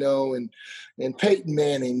Kellys, and Peyton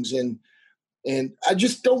Mannings, and I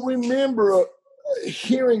just don't remember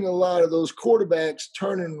hearing a lot of those quarterbacks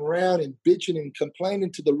turning around and bitching and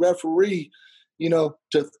complaining to the referee,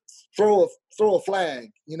 to throw a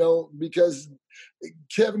flag, because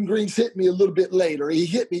Kevin Green's hit me a little bit late, or he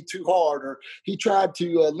hit me too hard, or he tried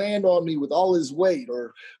to land on me with all his weight,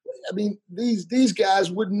 these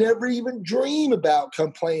guys would never even dream about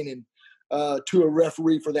complaining to a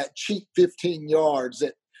referee for that cheap 15 yards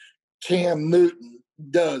that Cam Newton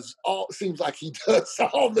seems like he does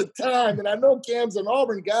all the time. And I know Cam's an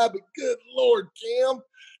Auburn guy, but good Lord, Cam,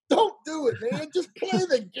 don't do it, man. Just play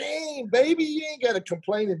the game, baby. You ain't got to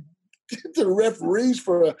complain to the referees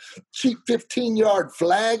for a cheap 15-yard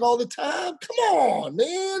flag all the time. Come on,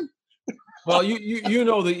 man. Well,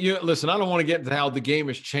 listen, I don't want to get into how the game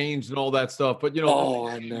has changed and all that stuff, but I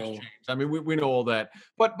know. I mean, we know all that.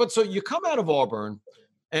 But so you come out of Auburn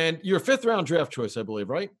and you're a 5th round draft choice, I believe,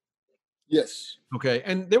 right? Yes. Okay.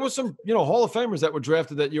 And there was some, Hall of Famers that were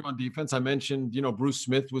drafted that year on defense. I mentioned, Bruce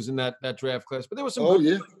Smith was in that draft class, but there was some. Oh,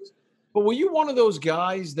 yeah. But were you one of those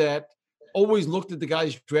guys that always looked at the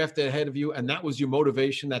guys drafted ahead of you and that was your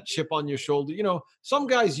motivation, that chip on your shoulder? Some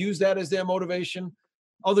guys use that as their motivation.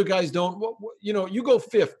 Other guys don't. You go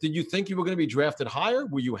 5th. Did you think you were going to be drafted higher?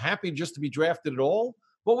 Were you happy just to be drafted at all?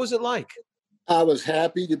 What was it like? I was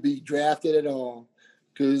happy to be drafted at all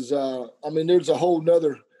because, there's a whole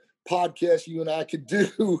nother podcast you and I could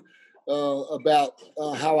do about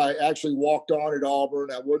how I actually walked on at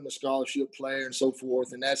Auburn. I wasn't a scholarship player and so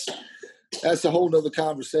forth. And that's a whole nother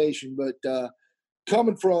conversation. But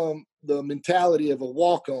coming from the mentality of a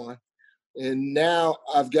walk-on, and now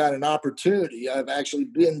I've got an opportunity. I've actually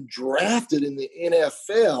been drafted in the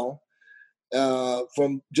NFL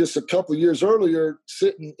from just a couple of years earlier,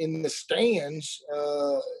 sitting in the stands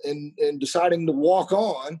and deciding to walk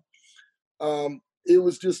on. It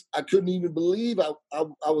was just, I couldn't even believe I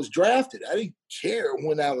was drafted. I didn't care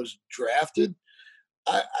when I was drafted.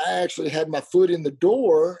 I actually had my foot in the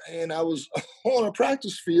door, and I was on a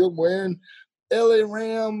practice field wearing LA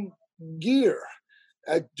Ram gear.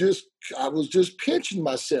 I was just pinching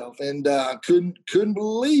myself, and I couldn't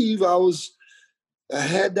believe I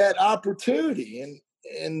had that opportunity,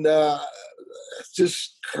 and it's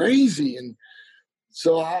just crazy. And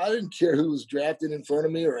so I didn't care who was drafted in front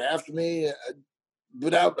of me or after me,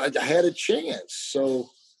 but I had a chance. So.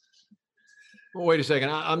 Well, wait a second.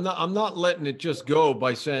 I'm not letting it just go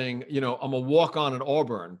by saying, I'm a walk-on at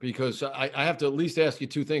Auburn, because I have to at least ask you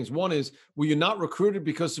 2 things. One is, were you not recruited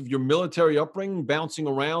because of your military upbringing, bouncing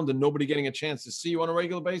around and nobody getting a chance to see you on a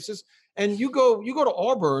regular basis? And you go to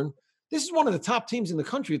Auburn. This is one of the top teams in the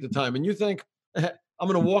country at the time. And you think, I'm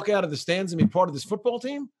going to walk out of the stands and be part of this football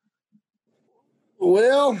team?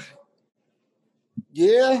 Well,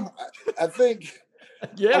 yeah, I think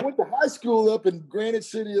Yeah. I went to high school up in Granite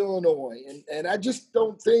City, Illinois, and I just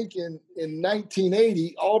don't think in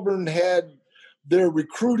 1980 Auburn had their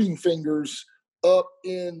recruiting fingers up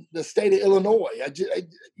in the state of Illinois.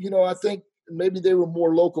 I think maybe they were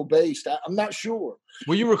more local based. I'm not sure.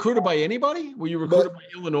 Were you recruited by anybody? Were you recruited by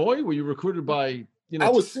Illinois? Were you recruited by, I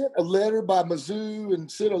was sent a letter by Mizzou and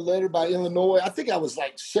sent a letter by Illinois. I think I was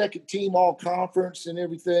like second team all conference and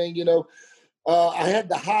everything, I had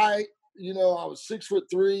the height, I was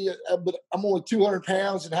 6'3", but I'm only 200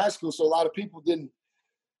 pounds in high school. So a lot of people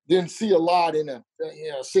didn't see a lot in a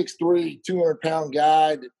 6'3", 200 pound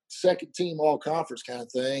guy, second team all conference kind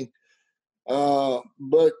of thing.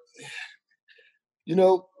 But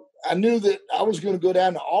I knew that I was going to go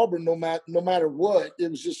down to Auburn no matter what.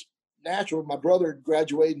 It was just natural. My brother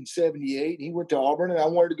graduated in 78. He went to Auburn, and I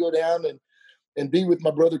wanted to go down and be with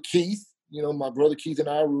my brother Keith. My brother Keith and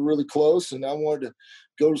I were really close, and I wanted to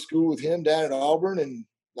go to school with him down at Auburn. And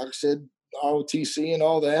like I said, ROTC and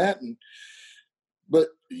all that. But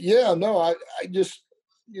yeah, no, I just,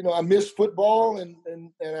 I missed football, and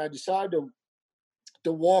I decided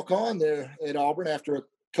to walk on there at Auburn after a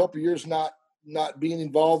couple of years not being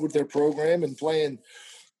involved with their program and playing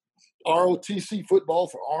ROTC football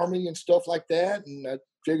for Army and stuff like that. And I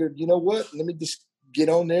figured, you know what, let me just get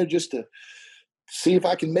on there just to see if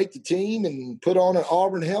I can make the team and put on an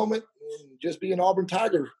Auburn helmet and just be an Auburn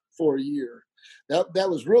Tiger for a year. That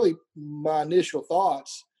was really my initial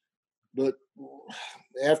thoughts. But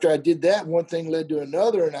after I did that, one thing led to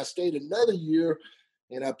another, and I stayed another year,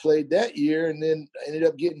 and I played that year, and then I ended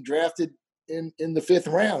up getting drafted in the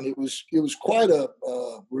 5th round. It was quite a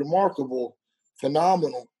remarkable,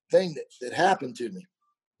 phenomenal thing that happened to me.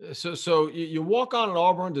 So you walk on at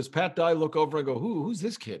Auburn. Does Pat Dye look over and go, who's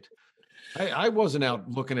this kid? I wasn't out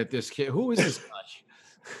looking at this kid. Who is this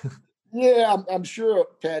guy? Yeah, I'm sure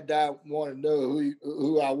Pat Dye wanted to know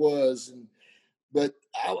who I was, but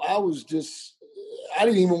I was just, I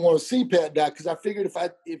didn't even want to see Pat Dye because I figured if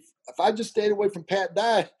I just stayed away from Pat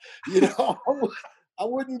Dye, I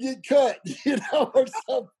wouldn't get cut, or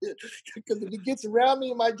something. Because if he gets around me,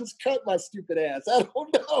 he might just cut my stupid ass. I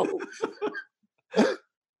don't know.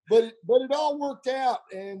 but it all worked out,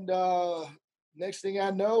 and next thing I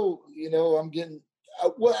know, I'm getting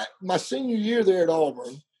my senior year there at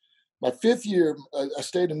Auburn. My 5th year, I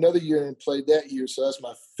stayed another year and played that year. So that's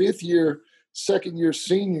my 5th year, second year,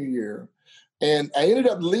 senior year. And I ended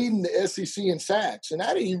up leading the SEC in sacks. And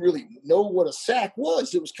I didn't even really know what a sack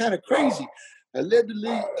was. It was kind of crazy. I led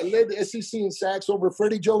the SEC in sacks over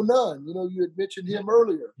Freddie Joe Nunn. You had mentioned him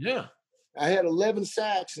earlier. Yeah. I had 11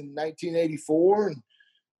 sacks in 1984.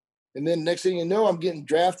 And then next thing you know, I'm getting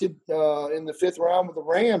drafted in the 5th round with the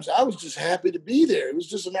Rams. I was just happy to be there. It was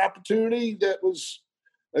just an opportunity that was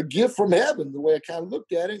a gift from heaven, the way I kind of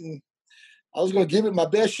looked at it. And I was going to give it my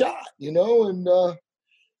best shot, and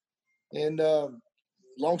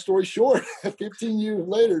long story short, 15 years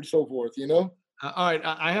later and so forth, All right.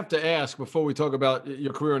 I have to ask before we talk about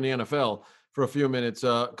your career in the NFL for a few minutes,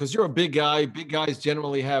 because you're a big guy. Big guys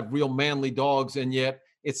generally have real manly dogs, and yet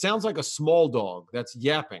it sounds like a small dog that's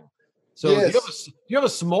yapping. So yes. do you have a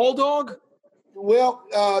small dog? Well,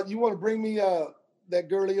 you want to bring me that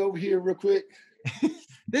girlie over here real quick?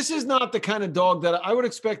 This is not the kind of dog that I would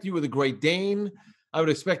expect you with a Great Dane. I would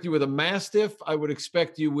expect you with a Mastiff. I would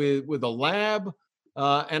expect you with a Lab.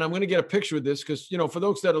 And I'm going to get a picture of this because, for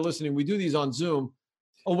those that are listening, we do these on Zoom.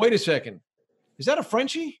 Oh, wait a second. Is that a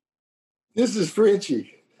Frenchie? This is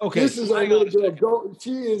Frenchie. Okay. This is our little girl.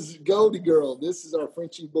 She is Goldie Girl. This is our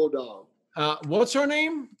Frenchie Bulldog. What's her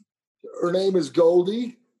name? Her name is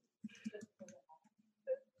Goldie.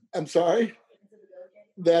 I'm sorry?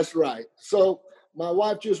 That's right. So my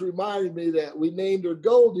wife just reminded me that we named her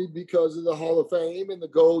Goldie because of the Hall of Fame and the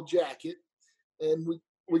gold jacket. And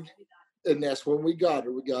and that's when we got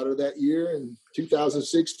her. We got her that year in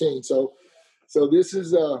 2016. So this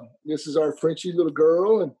is our Frenchie little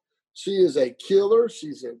girl, and she is a killer.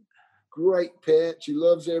 She's a great pet. She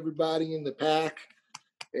loves everybody in the pack,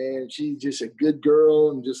 and she's just a good girl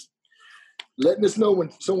and just letting us know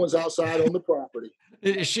when someone's outside on the property.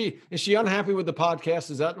 Is she unhappy with the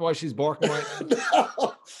podcast? Is that why she's barking right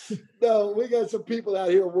now? No, we got some people out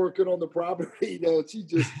here working on the property.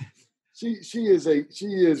 She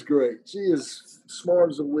is great. She is smart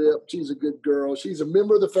as a whip. She's a good girl. She's a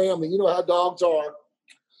member of the family. You know how dogs are.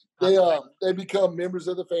 They become members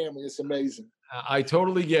of the family. It's amazing. I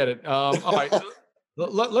totally get it. All right,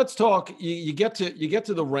 let's talk. You get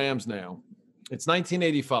to the Rams now. It's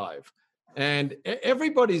 1985. And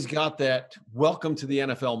everybody's got that welcome to the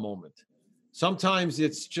NFL moment. Sometimes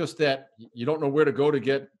it's just that you don't know where to go to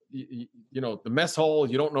get the mess hall.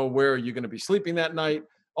 You don't know where you're going to be sleeping that night.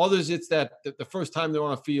 Others, it's that the first time they're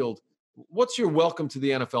on a field. What's your welcome to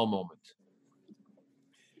the NFL moment?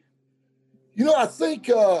 I think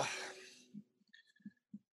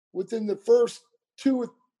within the first 2 or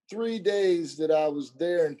 3 days that I was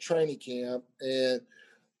there in training camp, and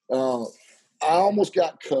I almost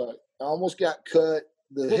got cut.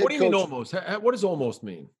 What do you mean almost? What does almost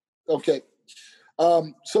mean? Okay.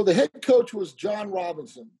 So the head coach was John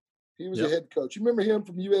Robinson. He was a head coach. You remember him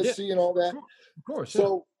from USC and all that? Of course.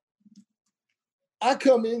 So I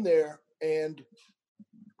come in there and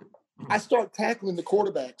I start tackling the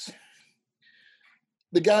quarterbacks,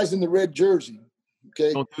 the guys in the red jersey.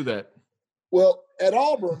 Okay. Don't do that. Well, at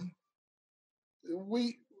Auburn,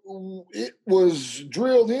 it was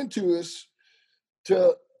drilled into us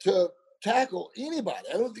to tackle anybody.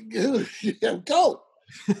 I don't think go.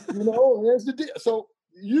 There's the deal. So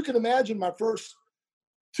you can imagine my first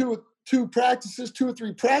two or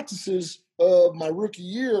three practices of my rookie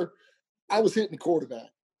year, I was hitting the quarterback.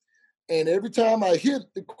 And every time I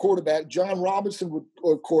hit the quarterback, John Robinson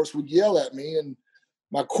would yell at me, and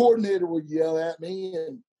my coordinator would yell at me.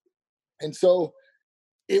 And so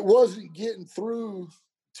it wasn't getting through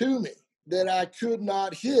to me that I could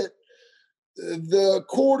not hit the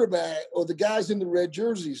quarterback or the guys in the red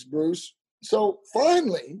jerseys, Bruce. So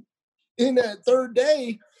finally, in that third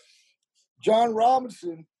day, John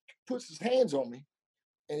Robinson puts his hands on me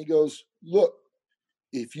and he goes, "Look,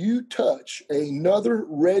 if you touch another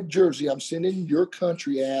red jersey, I'm sending your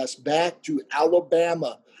country ass back to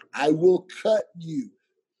Alabama. I will cut you.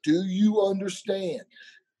 Do you understand?"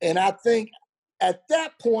 And I think at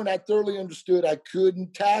that point, I thoroughly understood I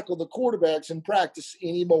couldn't tackle the quarterbacks in practice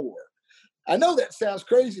anymore. I know that sounds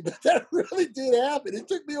crazy, but that really did happen. It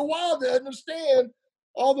took me a while to understand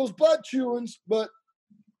all those butt chewings, but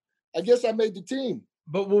I guess I made the team.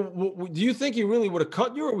 But do you think he really would have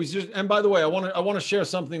cut you, or was just? And by the way, I want to share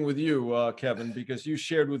something with you, Kevin, because you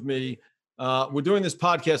shared with me. We're doing this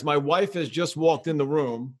podcast. My wife has just walked in the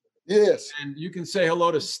room. Yes, and you can say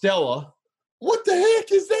hello to Stella. What the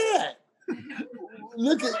heck is that?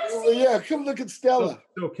 Come look at Stella.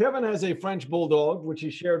 So Kevin has a French bulldog, which he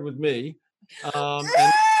shared with me. And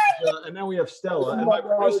now we have Stella. And my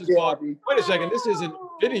Chris is going, wait a second, this isn't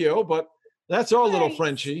video, but that's our little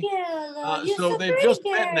Frenchie. So they've just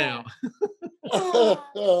met now.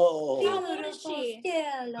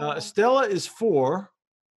 Stella is 4,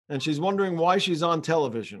 and she's wondering why she's on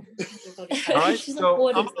television. All right, so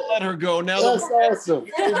I'm going to let her go now. That's awesome.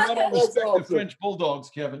 That's awesome. French bulldogs,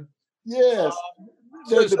 Kevin. Yes.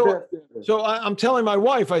 So I'm telling my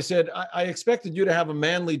wife, I said, I expected you to have a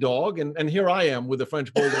manly dog, and here I am with a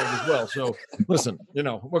French bulldog as well. So listen,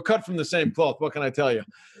 we're cut from the same cloth. What can I tell you?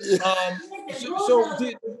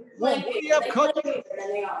 What do you have cut?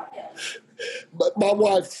 But my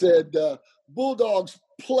wife said bulldogs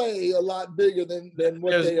play a lot bigger than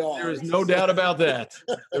what they are. There is no doubt about that.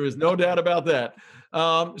 There is no doubt about that.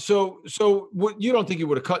 So you don't think he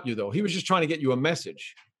would have cut you, though? He was just trying to get you a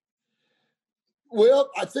message.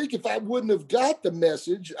 Well, I think if I wouldn't have got the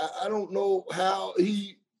message, I don't know how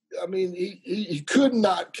he could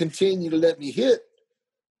not continue to let me hit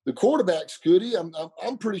the quarterbacks, could he?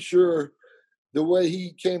 I'm pretty sure the way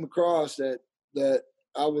he came across that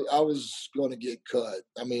I was going to get cut.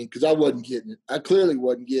 I mean, because I wasn't getting it. I clearly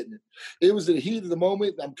wasn't getting it. It was the heat of the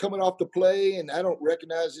moment. I'm coming off the play, and I don't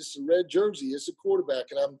recognize it's a red jersey. It's a quarterback,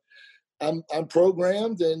 and I'm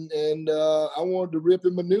programmed, and I wanted to rip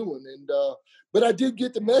him a new one. And but I did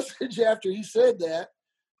get the message after he said that.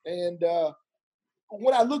 And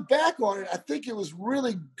when I look back on it, I think it was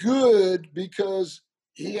really good because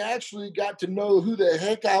he actually got to know who the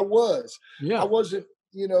heck I was. Yeah. I wasn't,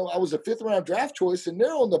 I was a 5th round draft choice, and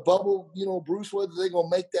they're on the bubble, Bruce, whether they're going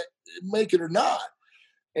to make it or not.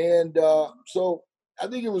 And so I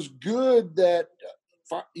think it was good that,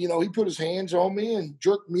 he put his hands on me and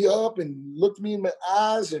jerked me up and looked me in my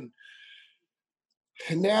eyes, and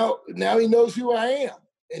now he knows who I am,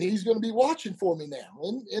 and he's going to be watching for me now.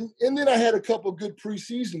 And then I had a couple of good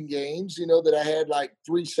preseason games, that I had like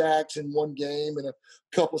 3 sacks in one game and a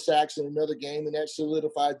couple sacks in another game, and that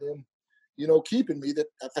solidified them, keeping me, that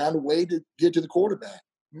I found a way to get to the quarterback.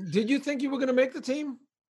 Did you think you were going to make the team?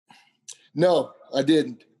 No, I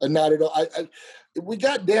didn't. Not at all. We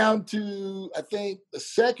got down to, I think, the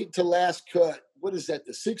second to last cut. What is that,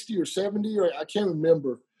 the 60 or 70? Or I can't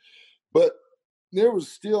remember. But there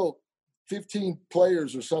was still 15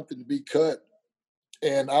 players or something to be cut.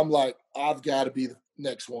 And I'm like, I've got to be the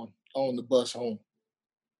next one on the bus home.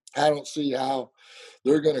 I don't see how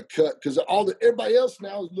they're going to cut, because everybody else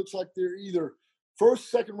now looks like they're either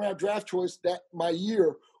first, second round draft choice that my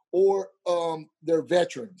year, or they're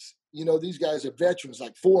veterans. These guys are veterans,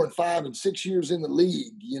 like 4 and 5 and 6 years in the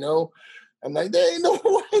league. I'm like, there ain't no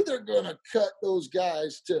way they're gonna cut those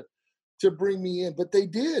guys to bring me in, but they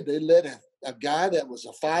did. They let a guy that was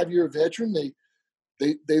a 5-year veteran.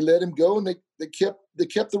 They let him go, and they kept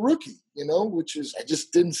the rookie. Which is, I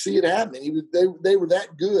just didn't see it happening. They were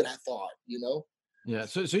that good, I thought. Yeah.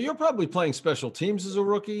 So you're probably playing special teams as a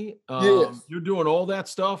rookie. Yes. You're doing all that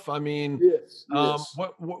stuff. I mean, yes.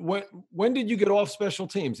 When did you get off special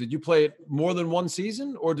teams? Did you play it more than one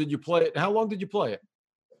season, or did you play it? How long did you play it?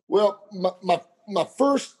 Well, my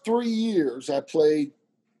first 3 years, I played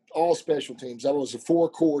all special teams. I was a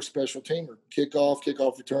 4-core special teamer: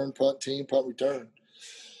 kickoff return, punt team, punt return.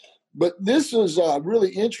 But this was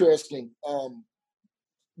really interesting.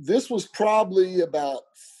 This was probably about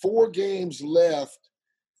 4 games left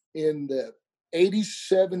in the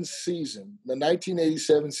 87 season, the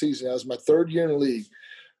 1987 season. That was my 3rd year in the league.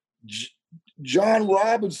 John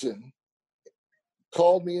Robinson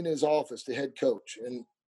called me in his office, the head coach, and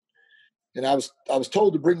I was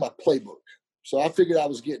told to bring my playbook. So I figured I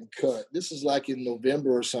was getting cut. This is like in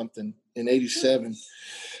November or something in 87.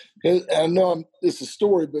 And I know it's a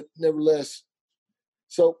story, but nevertheless.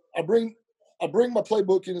 So I bring my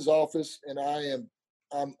playbook in his office, and I'm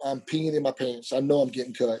peeing in my pants. I know I'm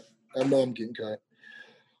getting cut. And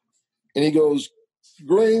he goes,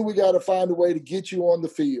 Green, we got to find a way to get you on the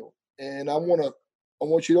field. And I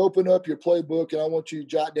want you to open up your playbook, and I want you to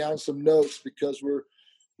jot down some notes, because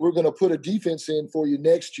we're going to put a defense in for you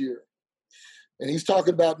next year. And he's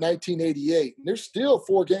talking about 1988. And there's still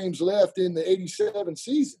 4 games left in the 87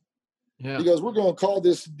 season. Yeah. He goes, we're going to call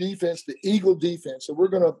this defense the Eagle defense. So we're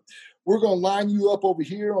going to line you up over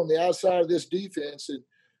here on the outside of this defense, and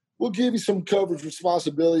we'll give you some coverage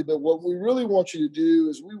responsibility. But what we really want you to do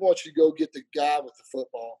is we want you to go get the guy with the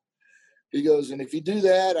football. He goes, and if you do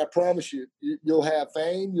that, I promise you, you'll have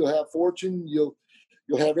fame, you'll have fortune, you'll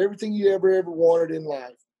have everything you ever wanted in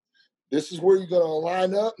life. This is where you're going to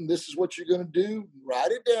line up, and this is what you're going to do.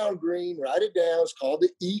 Write it down, Green. Write it down. It's called the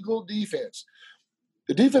Eagle defense.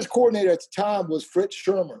 The defense coordinator at the time was Fritz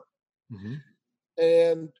Shermer. Mm-hmm.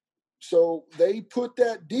 And so they put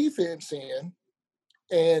that defense in,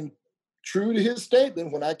 and true to his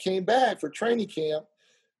statement, when I came back for training camp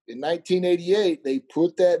in 1988, they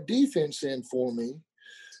put that defense in for me,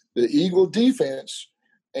 the Eagle defense.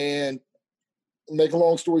 And make a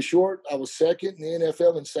long story short, I was second in the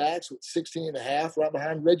NFL in sacks with 16 and a half, right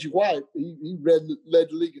behind Reggie White. He led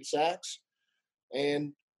the league in sacks.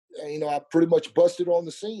 And, I pretty much busted on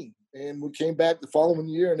the scene. And we came back the following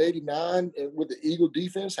year in 89, and with the Eagle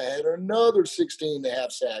defense, I had another 16 and a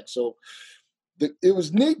half sacks. So it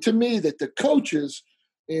was neat to me that the coaches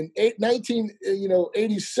in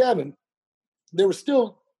 1987, there were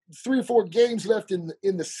still 3 or 4 games left in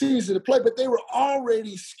the season to play, but they were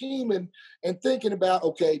already scheming and thinking about,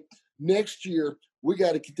 okay, next year we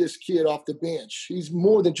got to get this kid off the bench. He's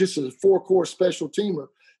more than just a 4-core special teamer.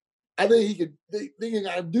 I think he could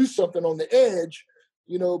do something on the edge,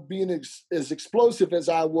 being as explosive as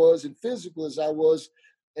I was and physical as I was,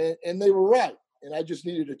 and they were right. And I just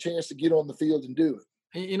needed a chance to get on the field and do it.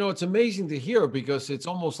 It's amazing to hear, because it's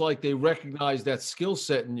almost like they recognized that skill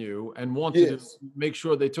set in you and wanted to make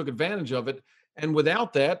sure they took advantage of it. And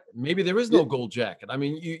without that, maybe there is no gold jacket. I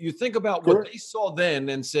mean, you think about what they saw then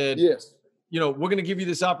and said, yes, we're going to give you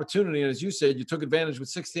this opportunity. And as you said, you took advantage with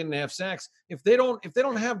 16 and a half sacks. If they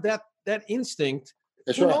don't have that instinct,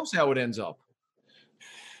 who knows how it ends up?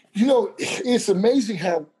 It's amazing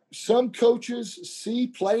how some coaches see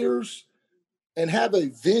players and have a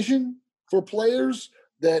vision for players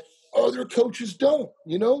that other coaches don't,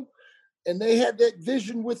 and they had that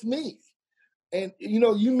vision with me. And,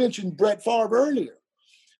 you mentioned Brett Favre earlier.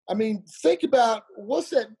 I mean, think about, what's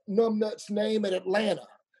that numbnut's name at Atlanta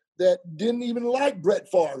that didn't even like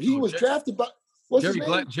Brett Favre? He was drafted by,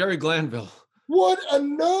 Jerry Glanville. What a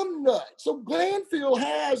numbnut. So Glanville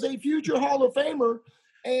has a future Hall of Famer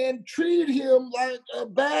and treated him like a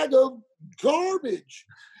bag of garbage.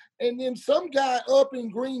 And then some guy up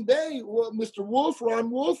in Green Bay, Mr. Wolf,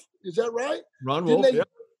 Ron Wolf, is that right? Ron Wolf,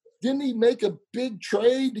 Didn't he make a big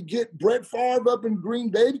trade to get Brett Favre up in Green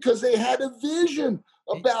Bay? Because they had a vision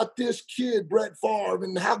about this kid, Brett Favre,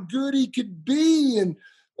 and how good he could be. And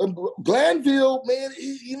Glanville, man,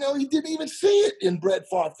 he didn't even see it in Brett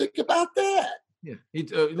Favre. Think about that. Yeah.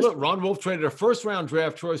 Look, Ron Wolf traded a first-round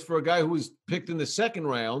draft choice for a guy who was picked in the second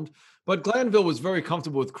round, but Glanville was very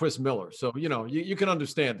comfortable with Chris Miller. So, you can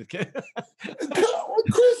understand it. Chris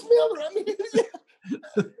Miller, I mean,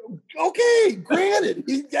 okay, granted,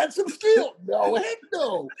 he's got some skill. No, heck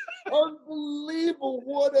no. unbelievable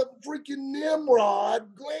what a freaking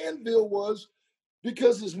Nimrod Glanville was,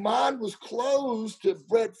 because his mind was closed to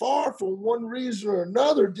Brett Favre for one reason or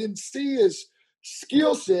another, didn't see his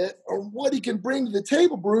skill set or what he can bring to the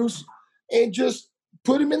table, Bruce, and just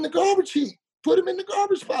put him in the garbage heap, put him in the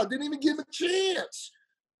garbage pile, didn't even give him a chance.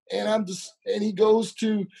 And he goes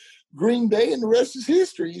to Green Bay, and the rest is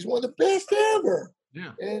history. He's one of the best ever.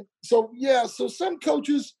 Yeah. And so some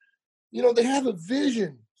coaches, they have a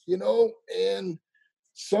vision, and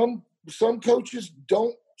some coaches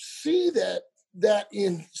don't see that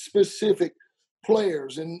in specific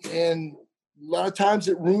players, and a lot of times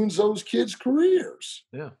it ruins those kids' careers.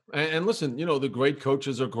 Yeah. And listen, the great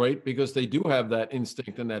coaches are great because they do have that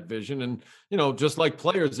instinct and that vision. And, just like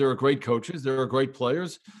players, there are great coaches, there are great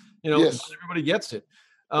players, Yes. Everybody gets it.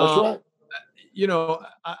 That's right.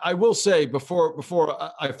 I will say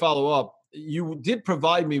before I follow up, you did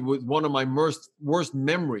provide me with one of my worst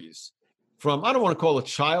memories from, I don't want to call it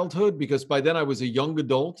childhood, because by then I was a young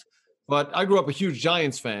adult, but I grew up a huge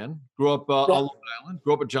Giants fan, grew up on Long Island,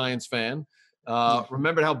 grew up a Giants fan.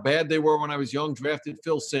 Remembered how bad they were when I was young, drafted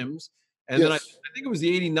Phil Simms. And then I think it was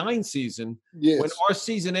the 89 season when our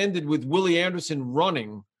season ended with Willie Anderson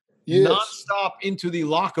running nonstop into the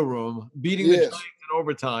locker room, beating the Giants in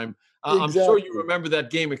overtime. I'm sure you remember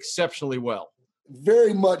that game exceptionally well.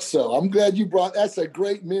 Very much so. I'm glad you that's a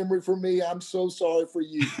great memory for me. I'm so sorry for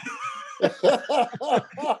you.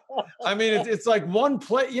 I mean, it's like one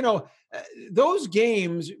play, those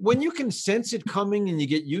games, when you can sense it coming and you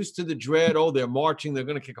get used to the dread, they're marching, they're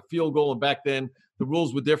going to kick a field goal. And back then the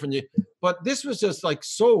rules were different. But this was just like,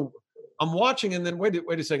 I'm watching and then wait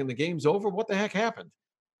a second, the game's over. What the heck happened?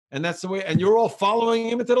 And that's the way, and you're all following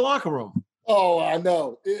him into the locker room. Oh, I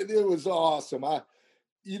know. It was awesome. I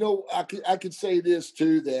could say this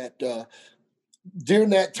too, that during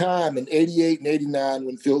that time in 88 and 89,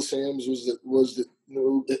 when Phil Simms was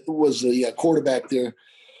the quarterback there,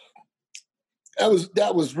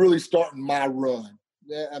 that was really starting my run.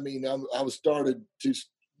 I mean, I was started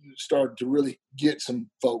to really get some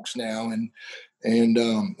folks now and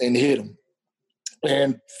hit them.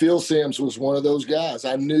 And Phil Simms was one of those guys.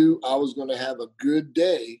 I knew I was going to have a good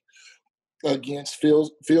day against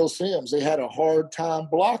Phil Simms. They had a hard time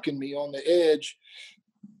blocking me on the edge.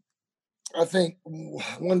 I think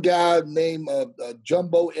one guy named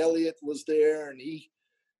Jumbo Elliott was there, and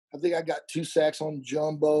I think I got 2 sacks on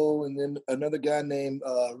Jumbo, and then another guy named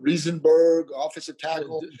Riesenberg, offensive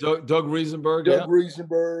tackle. Doug Riesenberg.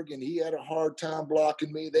 Riesenberg, and he had a hard time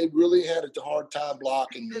blocking me. They really had a hard time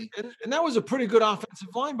blocking me. And that was a pretty good offensive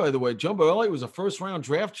line, by the way. Jumbo Elliott was a first-round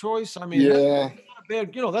draft choice. I mean, yeah.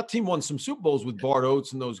 Bad. That team won some Super Bowls with Bart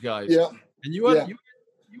Oates and those guys. Yeah. And you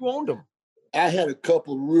owned them. I had a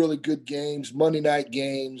couple really good games, Monday night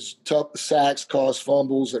games, tough sacks, caused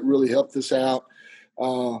fumbles that really helped us out.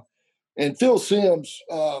 And Phil Simms,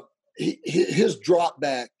 his drop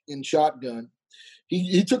back in shotgun,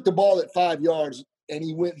 he took the ball at 5 yards and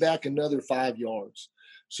he went back another 5 yards.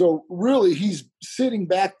 So really, he's sitting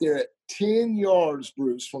back there at 10 yards,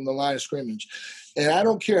 Bruce, from the line of scrimmage. And I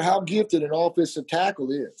don't care how gifted an offensive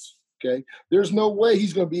tackle is, okay? There's no way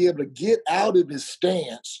he's going to be able to get out of his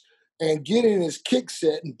stance and get in his kick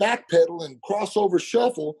set and backpedal and crossover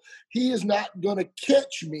shuffle. He is not going to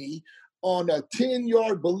catch me on a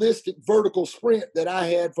 10-yard ballistic vertical sprint that I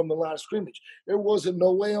had from the line of scrimmage. There wasn't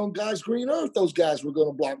no way on God's green earth those guys were going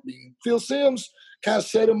to block me. Phil Simms kind of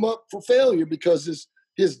set him up for failure because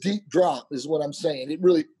his deep drop is what I'm saying. It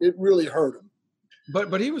really hurt him.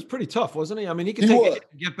 But he was pretty tough, wasn't he? I mean, he could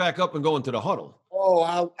get back up and go into the huddle.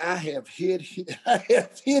 Oh, I have hit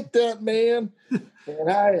that man,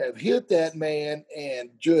 and I have hit that man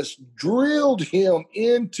and just drilled him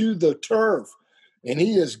into the turf. And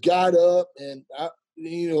he has got up, and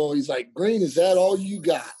he's like, "Green, is that all you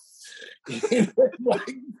got?" And I'm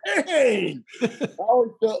like, dang! I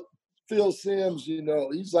always felt Phil Simms,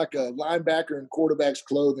 he's like a linebacker in quarterback's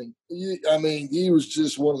clothing. He was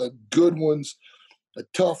just one of the good ones, a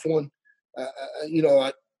tough one.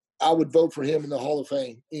 I would vote for him in the Hall of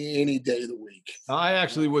Fame any day of the week. I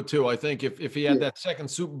actually would too. I think if he had that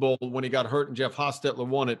second Super Bowl when he got hurt and Jeff Hostetler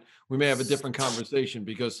won it, we may have a different conversation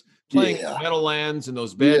because playing in Meadowlands and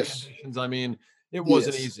those bad conditions, it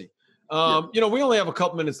wasn't easy. We only have a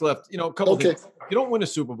couple minutes left. Things. You don't win a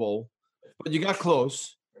Super Bowl, but you got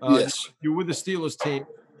close. You're with the Steelers team.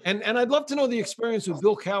 And I'd love to know the experience with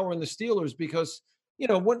Bill Cowher and the Steelers because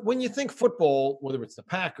when you think football, whether it's the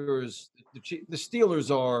Packers, the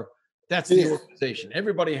Steelers that's the organization.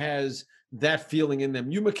 Everybody has that feeling in them.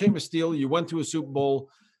 You became a Steeler. You went to a Super Bowl.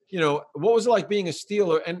 What was it like being a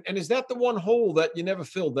Steeler? And is that the one hole that you never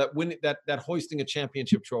filled, that hoisting a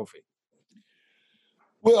championship trophy?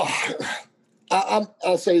 Well,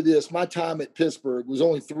 I'll say this. My time at Pittsburgh was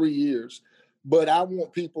only 3 years, but I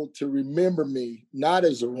want people to remember me not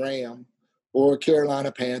as a Ram or a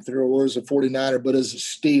Carolina Panther or as a 49er, but as a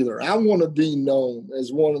Steeler. I want to be known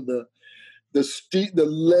as one of the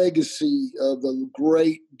legacy of the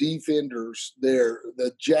great defenders there,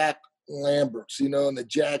 the Jack Lamberts, and the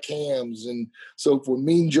Jack Hams and so forth,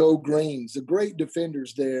 Mean Joe Greens, the great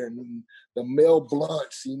defenders there, and the Mel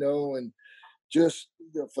Blunts, and just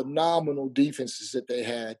the phenomenal defenses that they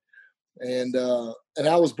had. And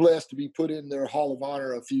I was blessed to be put in their Hall of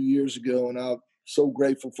Honor a few years ago, and I'm so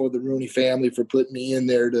grateful for the Rooney family for putting me in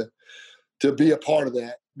there to be a part of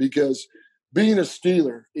that, because being a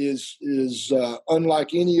Steeler is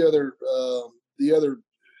unlike any other the other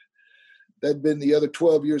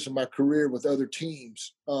 12 years of my career with other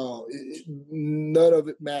teams. None of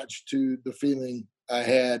it matched to the feeling I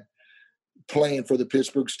had playing for the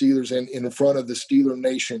Pittsburgh Steelers and in front of the Steeler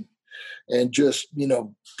Nation, and just,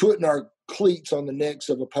 putting our cleats on the necks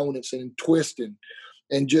of opponents and twisting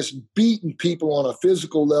and just beating people on a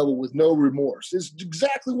physical level with no remorse. It's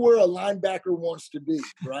exactly where a linebacker wants to be,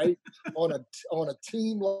 right? on a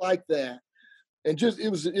team like that. And just it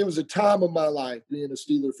was a time of my life being a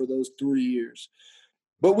Steeler for those 3 years.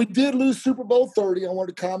 But we did lose Super Bowl 30. I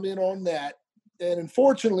wanted to comment on that. And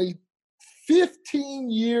unfortunately, 15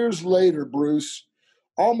 years later, Bruce,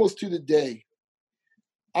 almost to the day,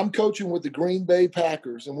 I'm coaching with the Green Bay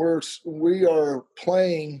Packers, and we are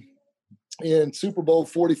playing in Super Bowl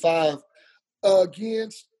 45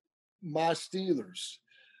 against my Steelers,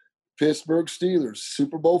 Pittsburgh Steelers,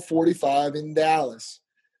 Super Bowl 45 in Dallas.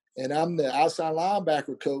 And I'm the outside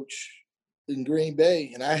linebacker coach in Green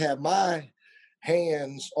Bay, and I have my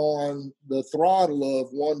hands on the throttle of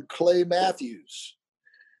one Clay Matthews.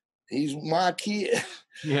 He's my kid.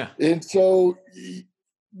 Yeah. And so,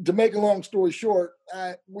 to make a long story short,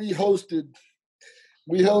 we hosted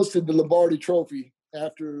the Lombardi Trophy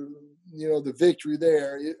after the victory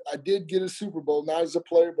there. I did get a Super Bowl, not as a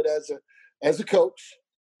player, but as a coach.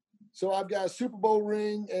 So I've got a Super Bowl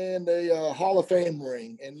ring and a Hall of Fame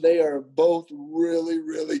ring, and they are both really,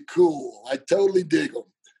 really cool. I totally dig them.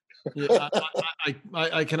 Yeah,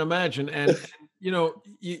 I can imagine. And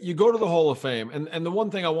you go to the Hall of Fame, and the one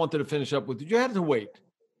thing I wanted to finish up with, you had to wait.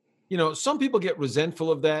 Some people get resentful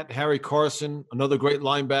of that. Harry Carson, another great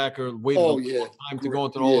linebacker, waited a long time to go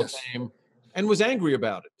into the Hall of Fame and was angry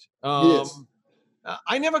about it. Yes.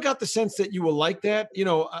 I never got the sense that you were like that.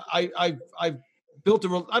 I've built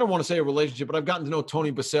I don't want to say a relationship, but I've gotten to know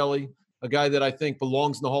Tony Baselli, a guy that I think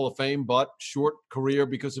belongs in the Hall of Fame, but short career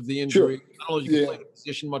because of the injury. Sure. I don't know if you can play the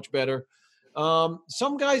position much better.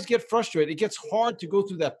 Some guys get frustrated. It gets hard to go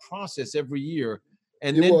through that process every year.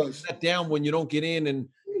 And then you let down when you don't get in. And,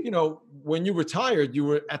 when you retired, you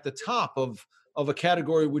were at the top of a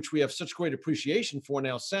category which we have such great appreciation for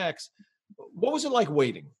now, sacks. What was it like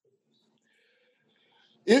waiting?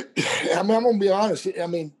 I'm going to be honest.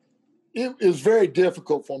 It was very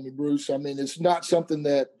difficult for me, Bruce. It's not something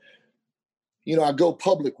that, I go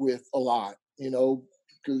public with a lot, because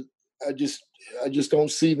I just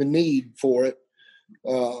don't see the need for it.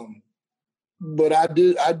 But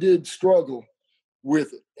I did struggle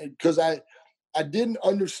with it because I didn't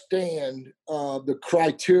understand the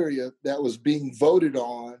criteria that was being voted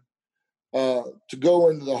on to go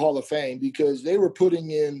into the Hall of Fame, because they were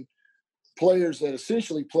putting in players that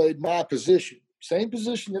essentially played my position. Same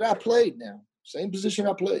position that I played now. Same position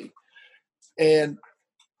I played. And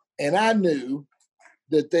I knew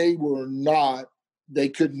that they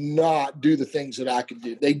could not do the things that I could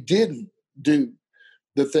do. They didn't do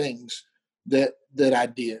the things that I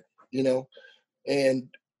did, And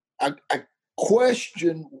I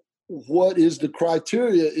question what is the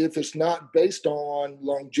criteria if it's not based on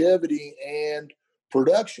longevity and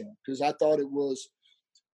production, because I thought it was,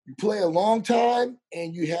 you play a long time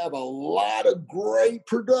and you have a lot of great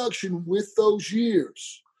production with those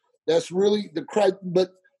years. That's really the criteria,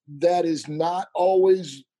 but that is not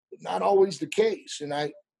always the case. And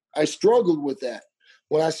I struggled with that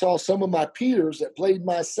when I saw some of my peers that played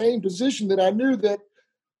my same position, that I knew that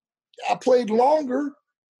I played longer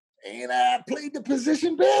and I played the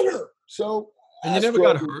position better. So, and you never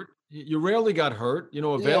got hurt. You rarely got hurt.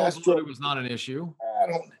 Availability was not an issue.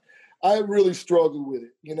 I really struggled with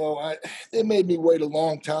it. It made me wait a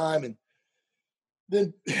long time. And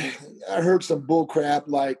then I heard some bull crap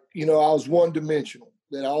like, I was one dimensional,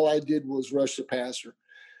 that all I did was rush the passer.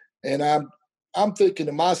 And I'm thinking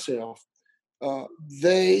to myself,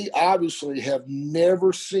 they obviously have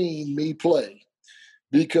never seen me play,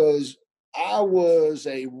 because I was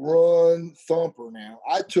a run thumper now.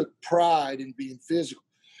 I took pride in being physical.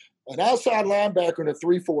 An outside linebacker in a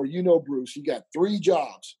 3-4, Bruce, you got 3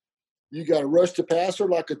 jobs. You got to rush the passer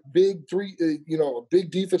like a big a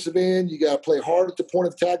big defensive end. You got to play hard at the point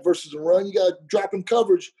of attack versus a run. You got to drop in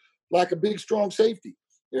coverage like a big, strong safety.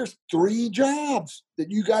 There's 3 jobs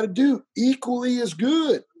that you got to do equally as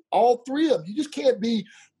good, all 3 of them. You just can't be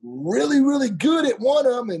really, really good at one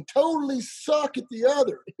of them and totally suck at the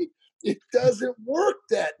other. It doesn't work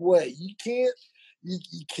that way. You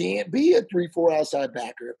can't be a 3-4 outside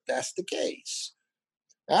backer if that's the case.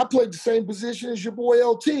 I played the same position as your boy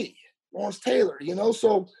LT, Lawrence Taylor,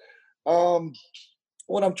 So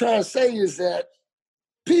what I'm trying to say is that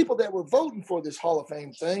people that were voting for this Hall of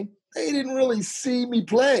Fame thing, they didn't really see me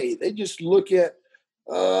play. They just look at,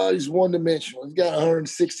 he's one-dimensional. He's got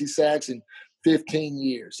 160 sacks in 15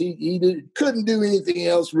 years. He couldn't do anything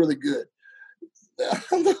else really good.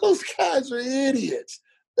 Those guys are idiots.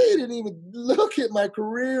 They didn't even look at my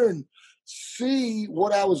career and see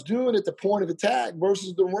what I was doing at the point of attack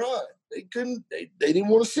versus the run. They couldn't. They didn't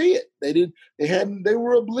want to see it. They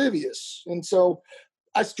were oblivious. And so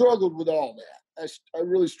I struggled with all that. I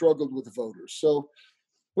really struggled with the voters. So,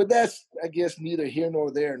 but that's, I guess, neither here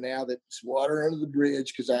nor there now. That's water under the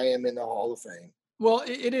bridge because I am in the Hall of Fame. Well,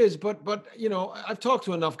 it is, but I've talked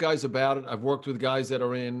to enough guys about it. I've worked with guys that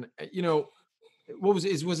are in. What was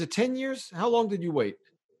it? Was it 10 years? How long did you wait?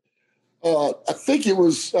 I think it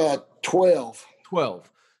was 12. 12.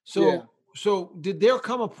 So did there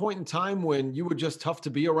come a point in time when you were just tough to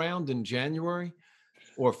be around in January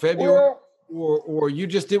or February, or you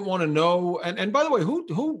just didn't want to know? And by the way, who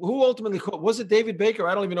ultimately called? Was it David Baker?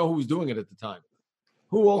 I don't even know who was doing it at the time.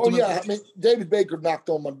 Who ultimately? Oh yeah, I mean, David Baker knocked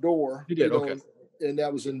on my door. He did. Okay. And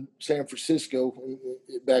that was in San Francisco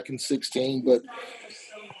back in 2016. But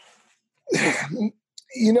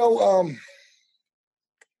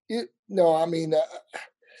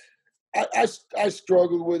I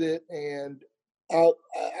struggled with it, and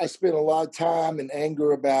I spent a lot of time and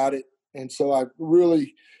anger about it. And so I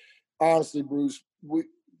really, honestly, Bruce,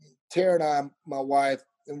 Tara and I, my wife,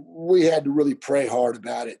 and we had to really pray hard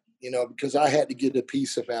about it, because I had to get a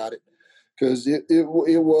peace about it, because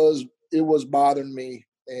it was bothering me.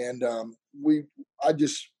 And I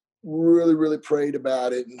just really, really prayed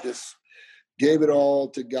about it and just gave it all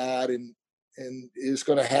to God, and it's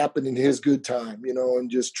going to happen in His good time,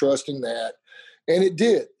 and just trusting that. And it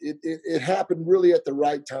did. It happened really at the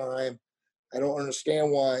right time. I don't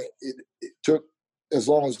understand why it took as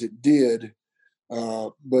long as it did,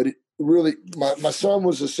 but it really. My son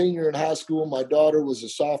was a senior in high school. My daughter was a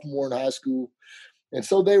sophomore in high school, and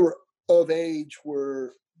so they were of age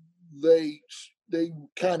where they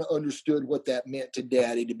kind of understood what that meant to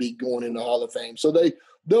Daddy to be going in the Hall of Fame. So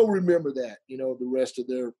they'll remember that, the rest of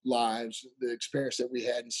their lives, the experience that we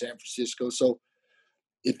had in San Francisco. So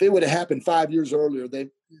if it would have happened 5 years earlier, they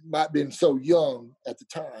might have been so young at the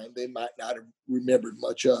time, they might not have remembered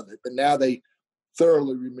much of it. But now they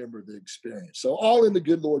thoroughly remember the experience. So all in the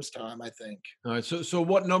good Lord's time, I think. All right. So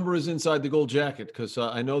what number is inside the gold jacket? Because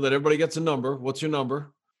I know that everybody gets a number. What's your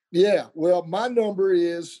number? Yeah. Well, my number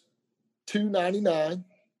is 299.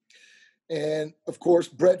 And, of course,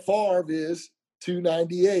 Brett Favre is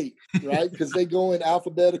 298, right? Because they go in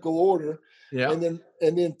alphabetical order. Yeah. And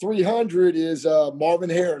then 300 is Marvin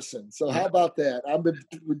Harrison. So how about that? I'm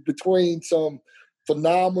between some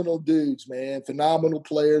phenomenal dudes, man, phenomenal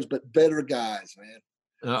players, but better guys, man.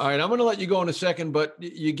 All right, I'm going to let you go in a second, but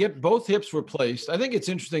you get both hips replaced. I think it's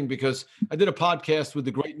interesting because I did a podcast with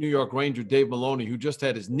the great New York Ranger, Dave Maloney, who just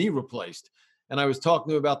had his knee replaced. And I was talking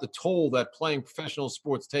to him about the toll that playing professional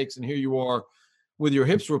sports takes. And here you are with your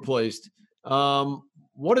hips replaced.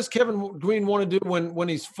 What does Kevin Greene want to do when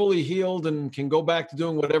he's fully healed and can go back to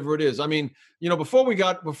doing whatever it is? I mean, before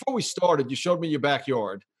we started, you showed me your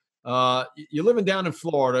backyard. You're living down in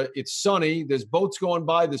Florida. It's sunny. There's boats going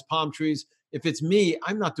by. There's palm trees. If it's me,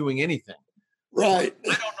 I'm not doing anything. Right.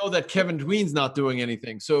 I don't know that Kevin Greene's not doing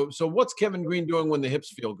anything. So what's Kevin Greene doing when the hips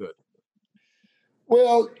feel good?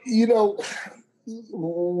 Well,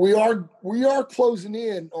 we are closing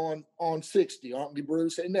in on 60, aren't we,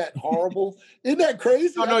 Bruce? Isn't that horrible? Isn't that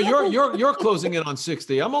crazy? No, you're closing in on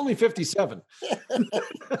 60. I'm only 57.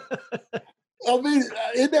 I mean,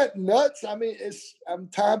 isn't that nuts? I mean,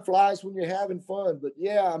 time flies when you're having fun. But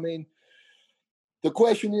yeah, I mean, the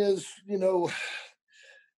question is,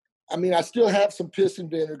 I still have some piss and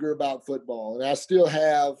vinegar about football, and I still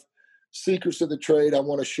have secrets of the trade I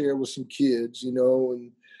want to share with some kids, and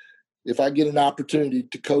if I get an opportunity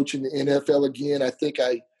to coach in the NFL again, I think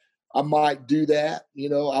I might do that.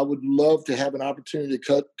 I would love to have an opportunity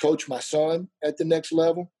to coach my son at the next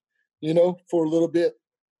level, for a little bit.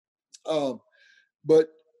 But,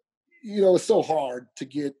 it's so hard to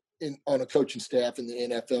get on a coaching staff in the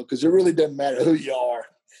NFL, because it really doesn't matter who you are.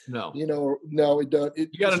 No. No, it doesn't.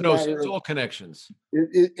 You got to know it's all connections.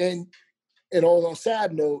 And on a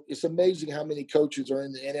side note, it's amazing how many coaches are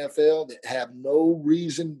in the NFL that have no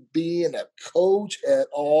reason being a coach at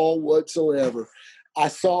all whatsoever. I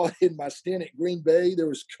saw it in my stint at Green Bay. There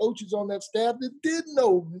was coaches on that staff that didn't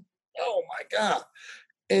know. Oh, my God.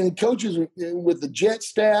 And coaches with the Jet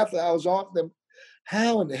staff, I was on them.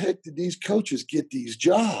 How in the heck did these coaches get these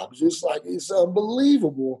jobs? It's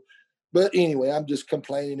unbelievable. But anyway, I'm just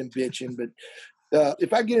complaining and bitching. But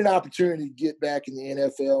if I get an opportunity to get back in the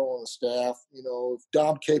NFL on the staff, if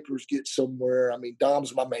Dom Capers gets somewhere, I mean,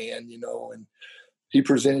 Dom's my man, and he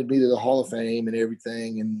presented me to the Hall of Fame and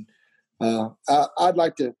everything. And I'd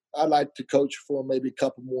like to coach for maybe a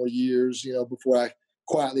couple more years, before I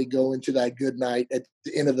quietly go into that good night at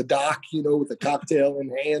the end of the dock, with a cocktail in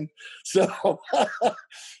hand. So,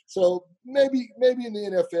 so maybe in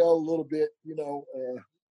the NFL a little bit,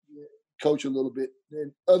 coach a little bit.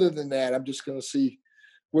 And other than that, I'm just going to see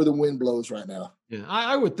where the wind blows right now. Yeah,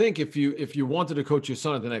 I would think if you wanted to coach your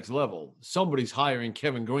son at the next level, somebody's hiring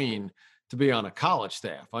Kevin Greene to be on a college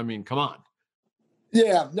staff. I mean, come on.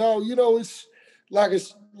 Yeah, no, it's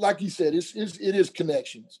like you said, it is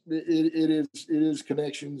connections. It is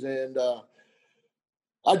connections, and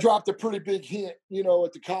I dropped a pretty big hint,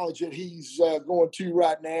 at the college that he's going to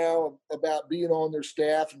right now about being on their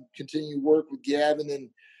staff and continue to work with Gavin, and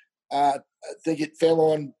I think it fell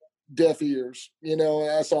on deaf ears.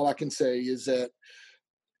 That's all I can say is that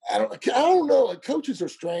I don't know. Coaches are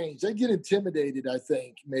strange. They get intimidated, I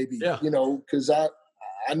think, maybe, because I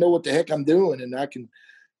know what the heck I'm doing, and I can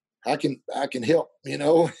help,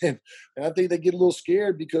 and I think they get a little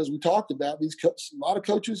scared because we talked about a lot of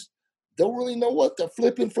coaches don't really know what the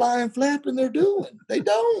flipping, flying, flapping they're doing. They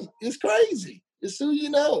don't. It's crazy. It's who you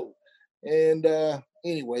know. And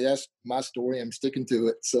anyway, that's my story. I'm sticking to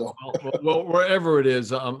it. So, well, wherever it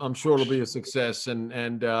is, I'm sure it'll be a success.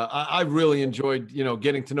 And I really enjoyed,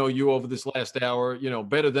 getting to know you over this last hour.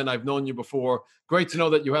 Better than I've known you before. Great to know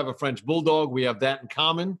that you have a French bulldog. We have that in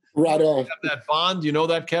common. Right on. We have that bond. You know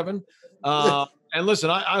that, Kevin. And listen,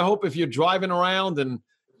 I hope if you're driving around and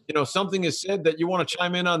something is said that you want to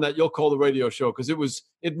chime in on, that you'll call the radio show, because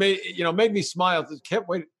it made me smile.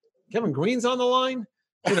 Wait, Kevin Greene's on the line.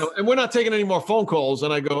 And we're not taking any more phone calls.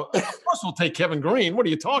 And I go, of course we'll take Kevin Greene. What are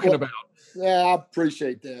you talking about? Yeah, I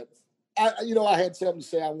appreciate that. I had something to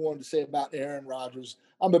say. I wanted to say about Aaron Rodgers.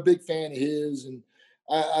 I'm a big fan of his, and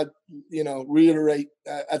I reiterate.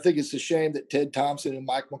 I think it's a shame that Ted Thompson and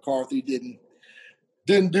Mike McCarthy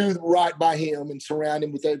didn't do right by him and surround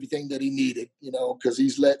him with everything that he needed. Because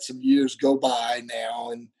he's let some years go by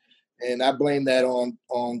now, and I blame that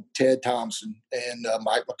on Ted Thompson and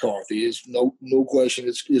Mike McCarthy. It's no question.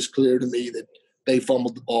 It's clear to me that they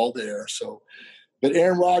fumbled the ball there. So, but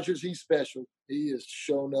Aaron Rodgers, he's special. He is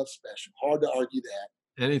sure enough special. Hard to argue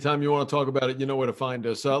that. Anytime you want to talk about it, you know where to find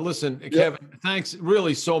us. Listen, Kevin, thanks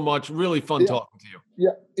really so much. Really fun talking to you.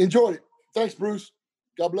 Yeah, enjoyed it. Thanks, Bruce.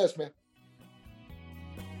 God bless, man.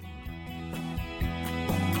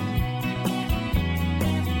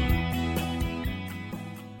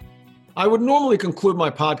 I would normally conclude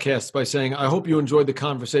my podcast by saying, I hope you enjoyed the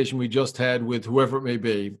conversation we just had with whoever it may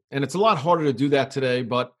be. And it's a lot harder to do that today,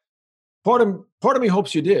 but part of me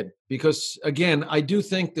hopes you did, because again, I do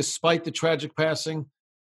think despite the tragic passing,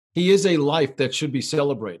 he is a life that should be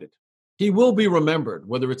celebrated. He will be remembered,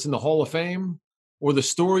 whether it's in the Hall of Fame or the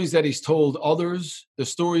stories that he's told others, the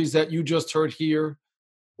stories that you just heard here,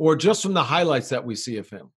 or just from the highlights that we see of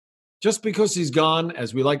him. Just because he's gone,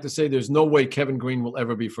 as we like to say, there's no way Kevin Greene will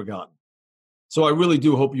ever be forgotten. So I really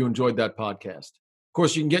do hope you enjoyed that podcast. Of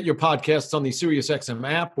course, you can get your podcasts on the SiriusXM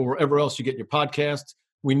app or wherever else you get your podcasts.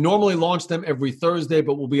 We normally launch them every Thursday,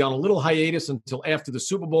 but we'll be on a little hiatus until after the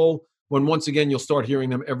Super Bowl, when once again you'll start hearing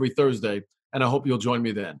them every Thursday. And I hope you'll join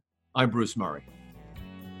me then. I'm Bruce Murray.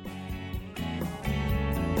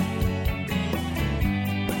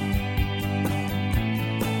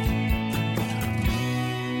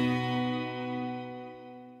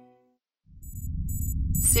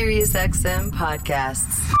 SiriusXM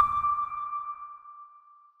podcasts.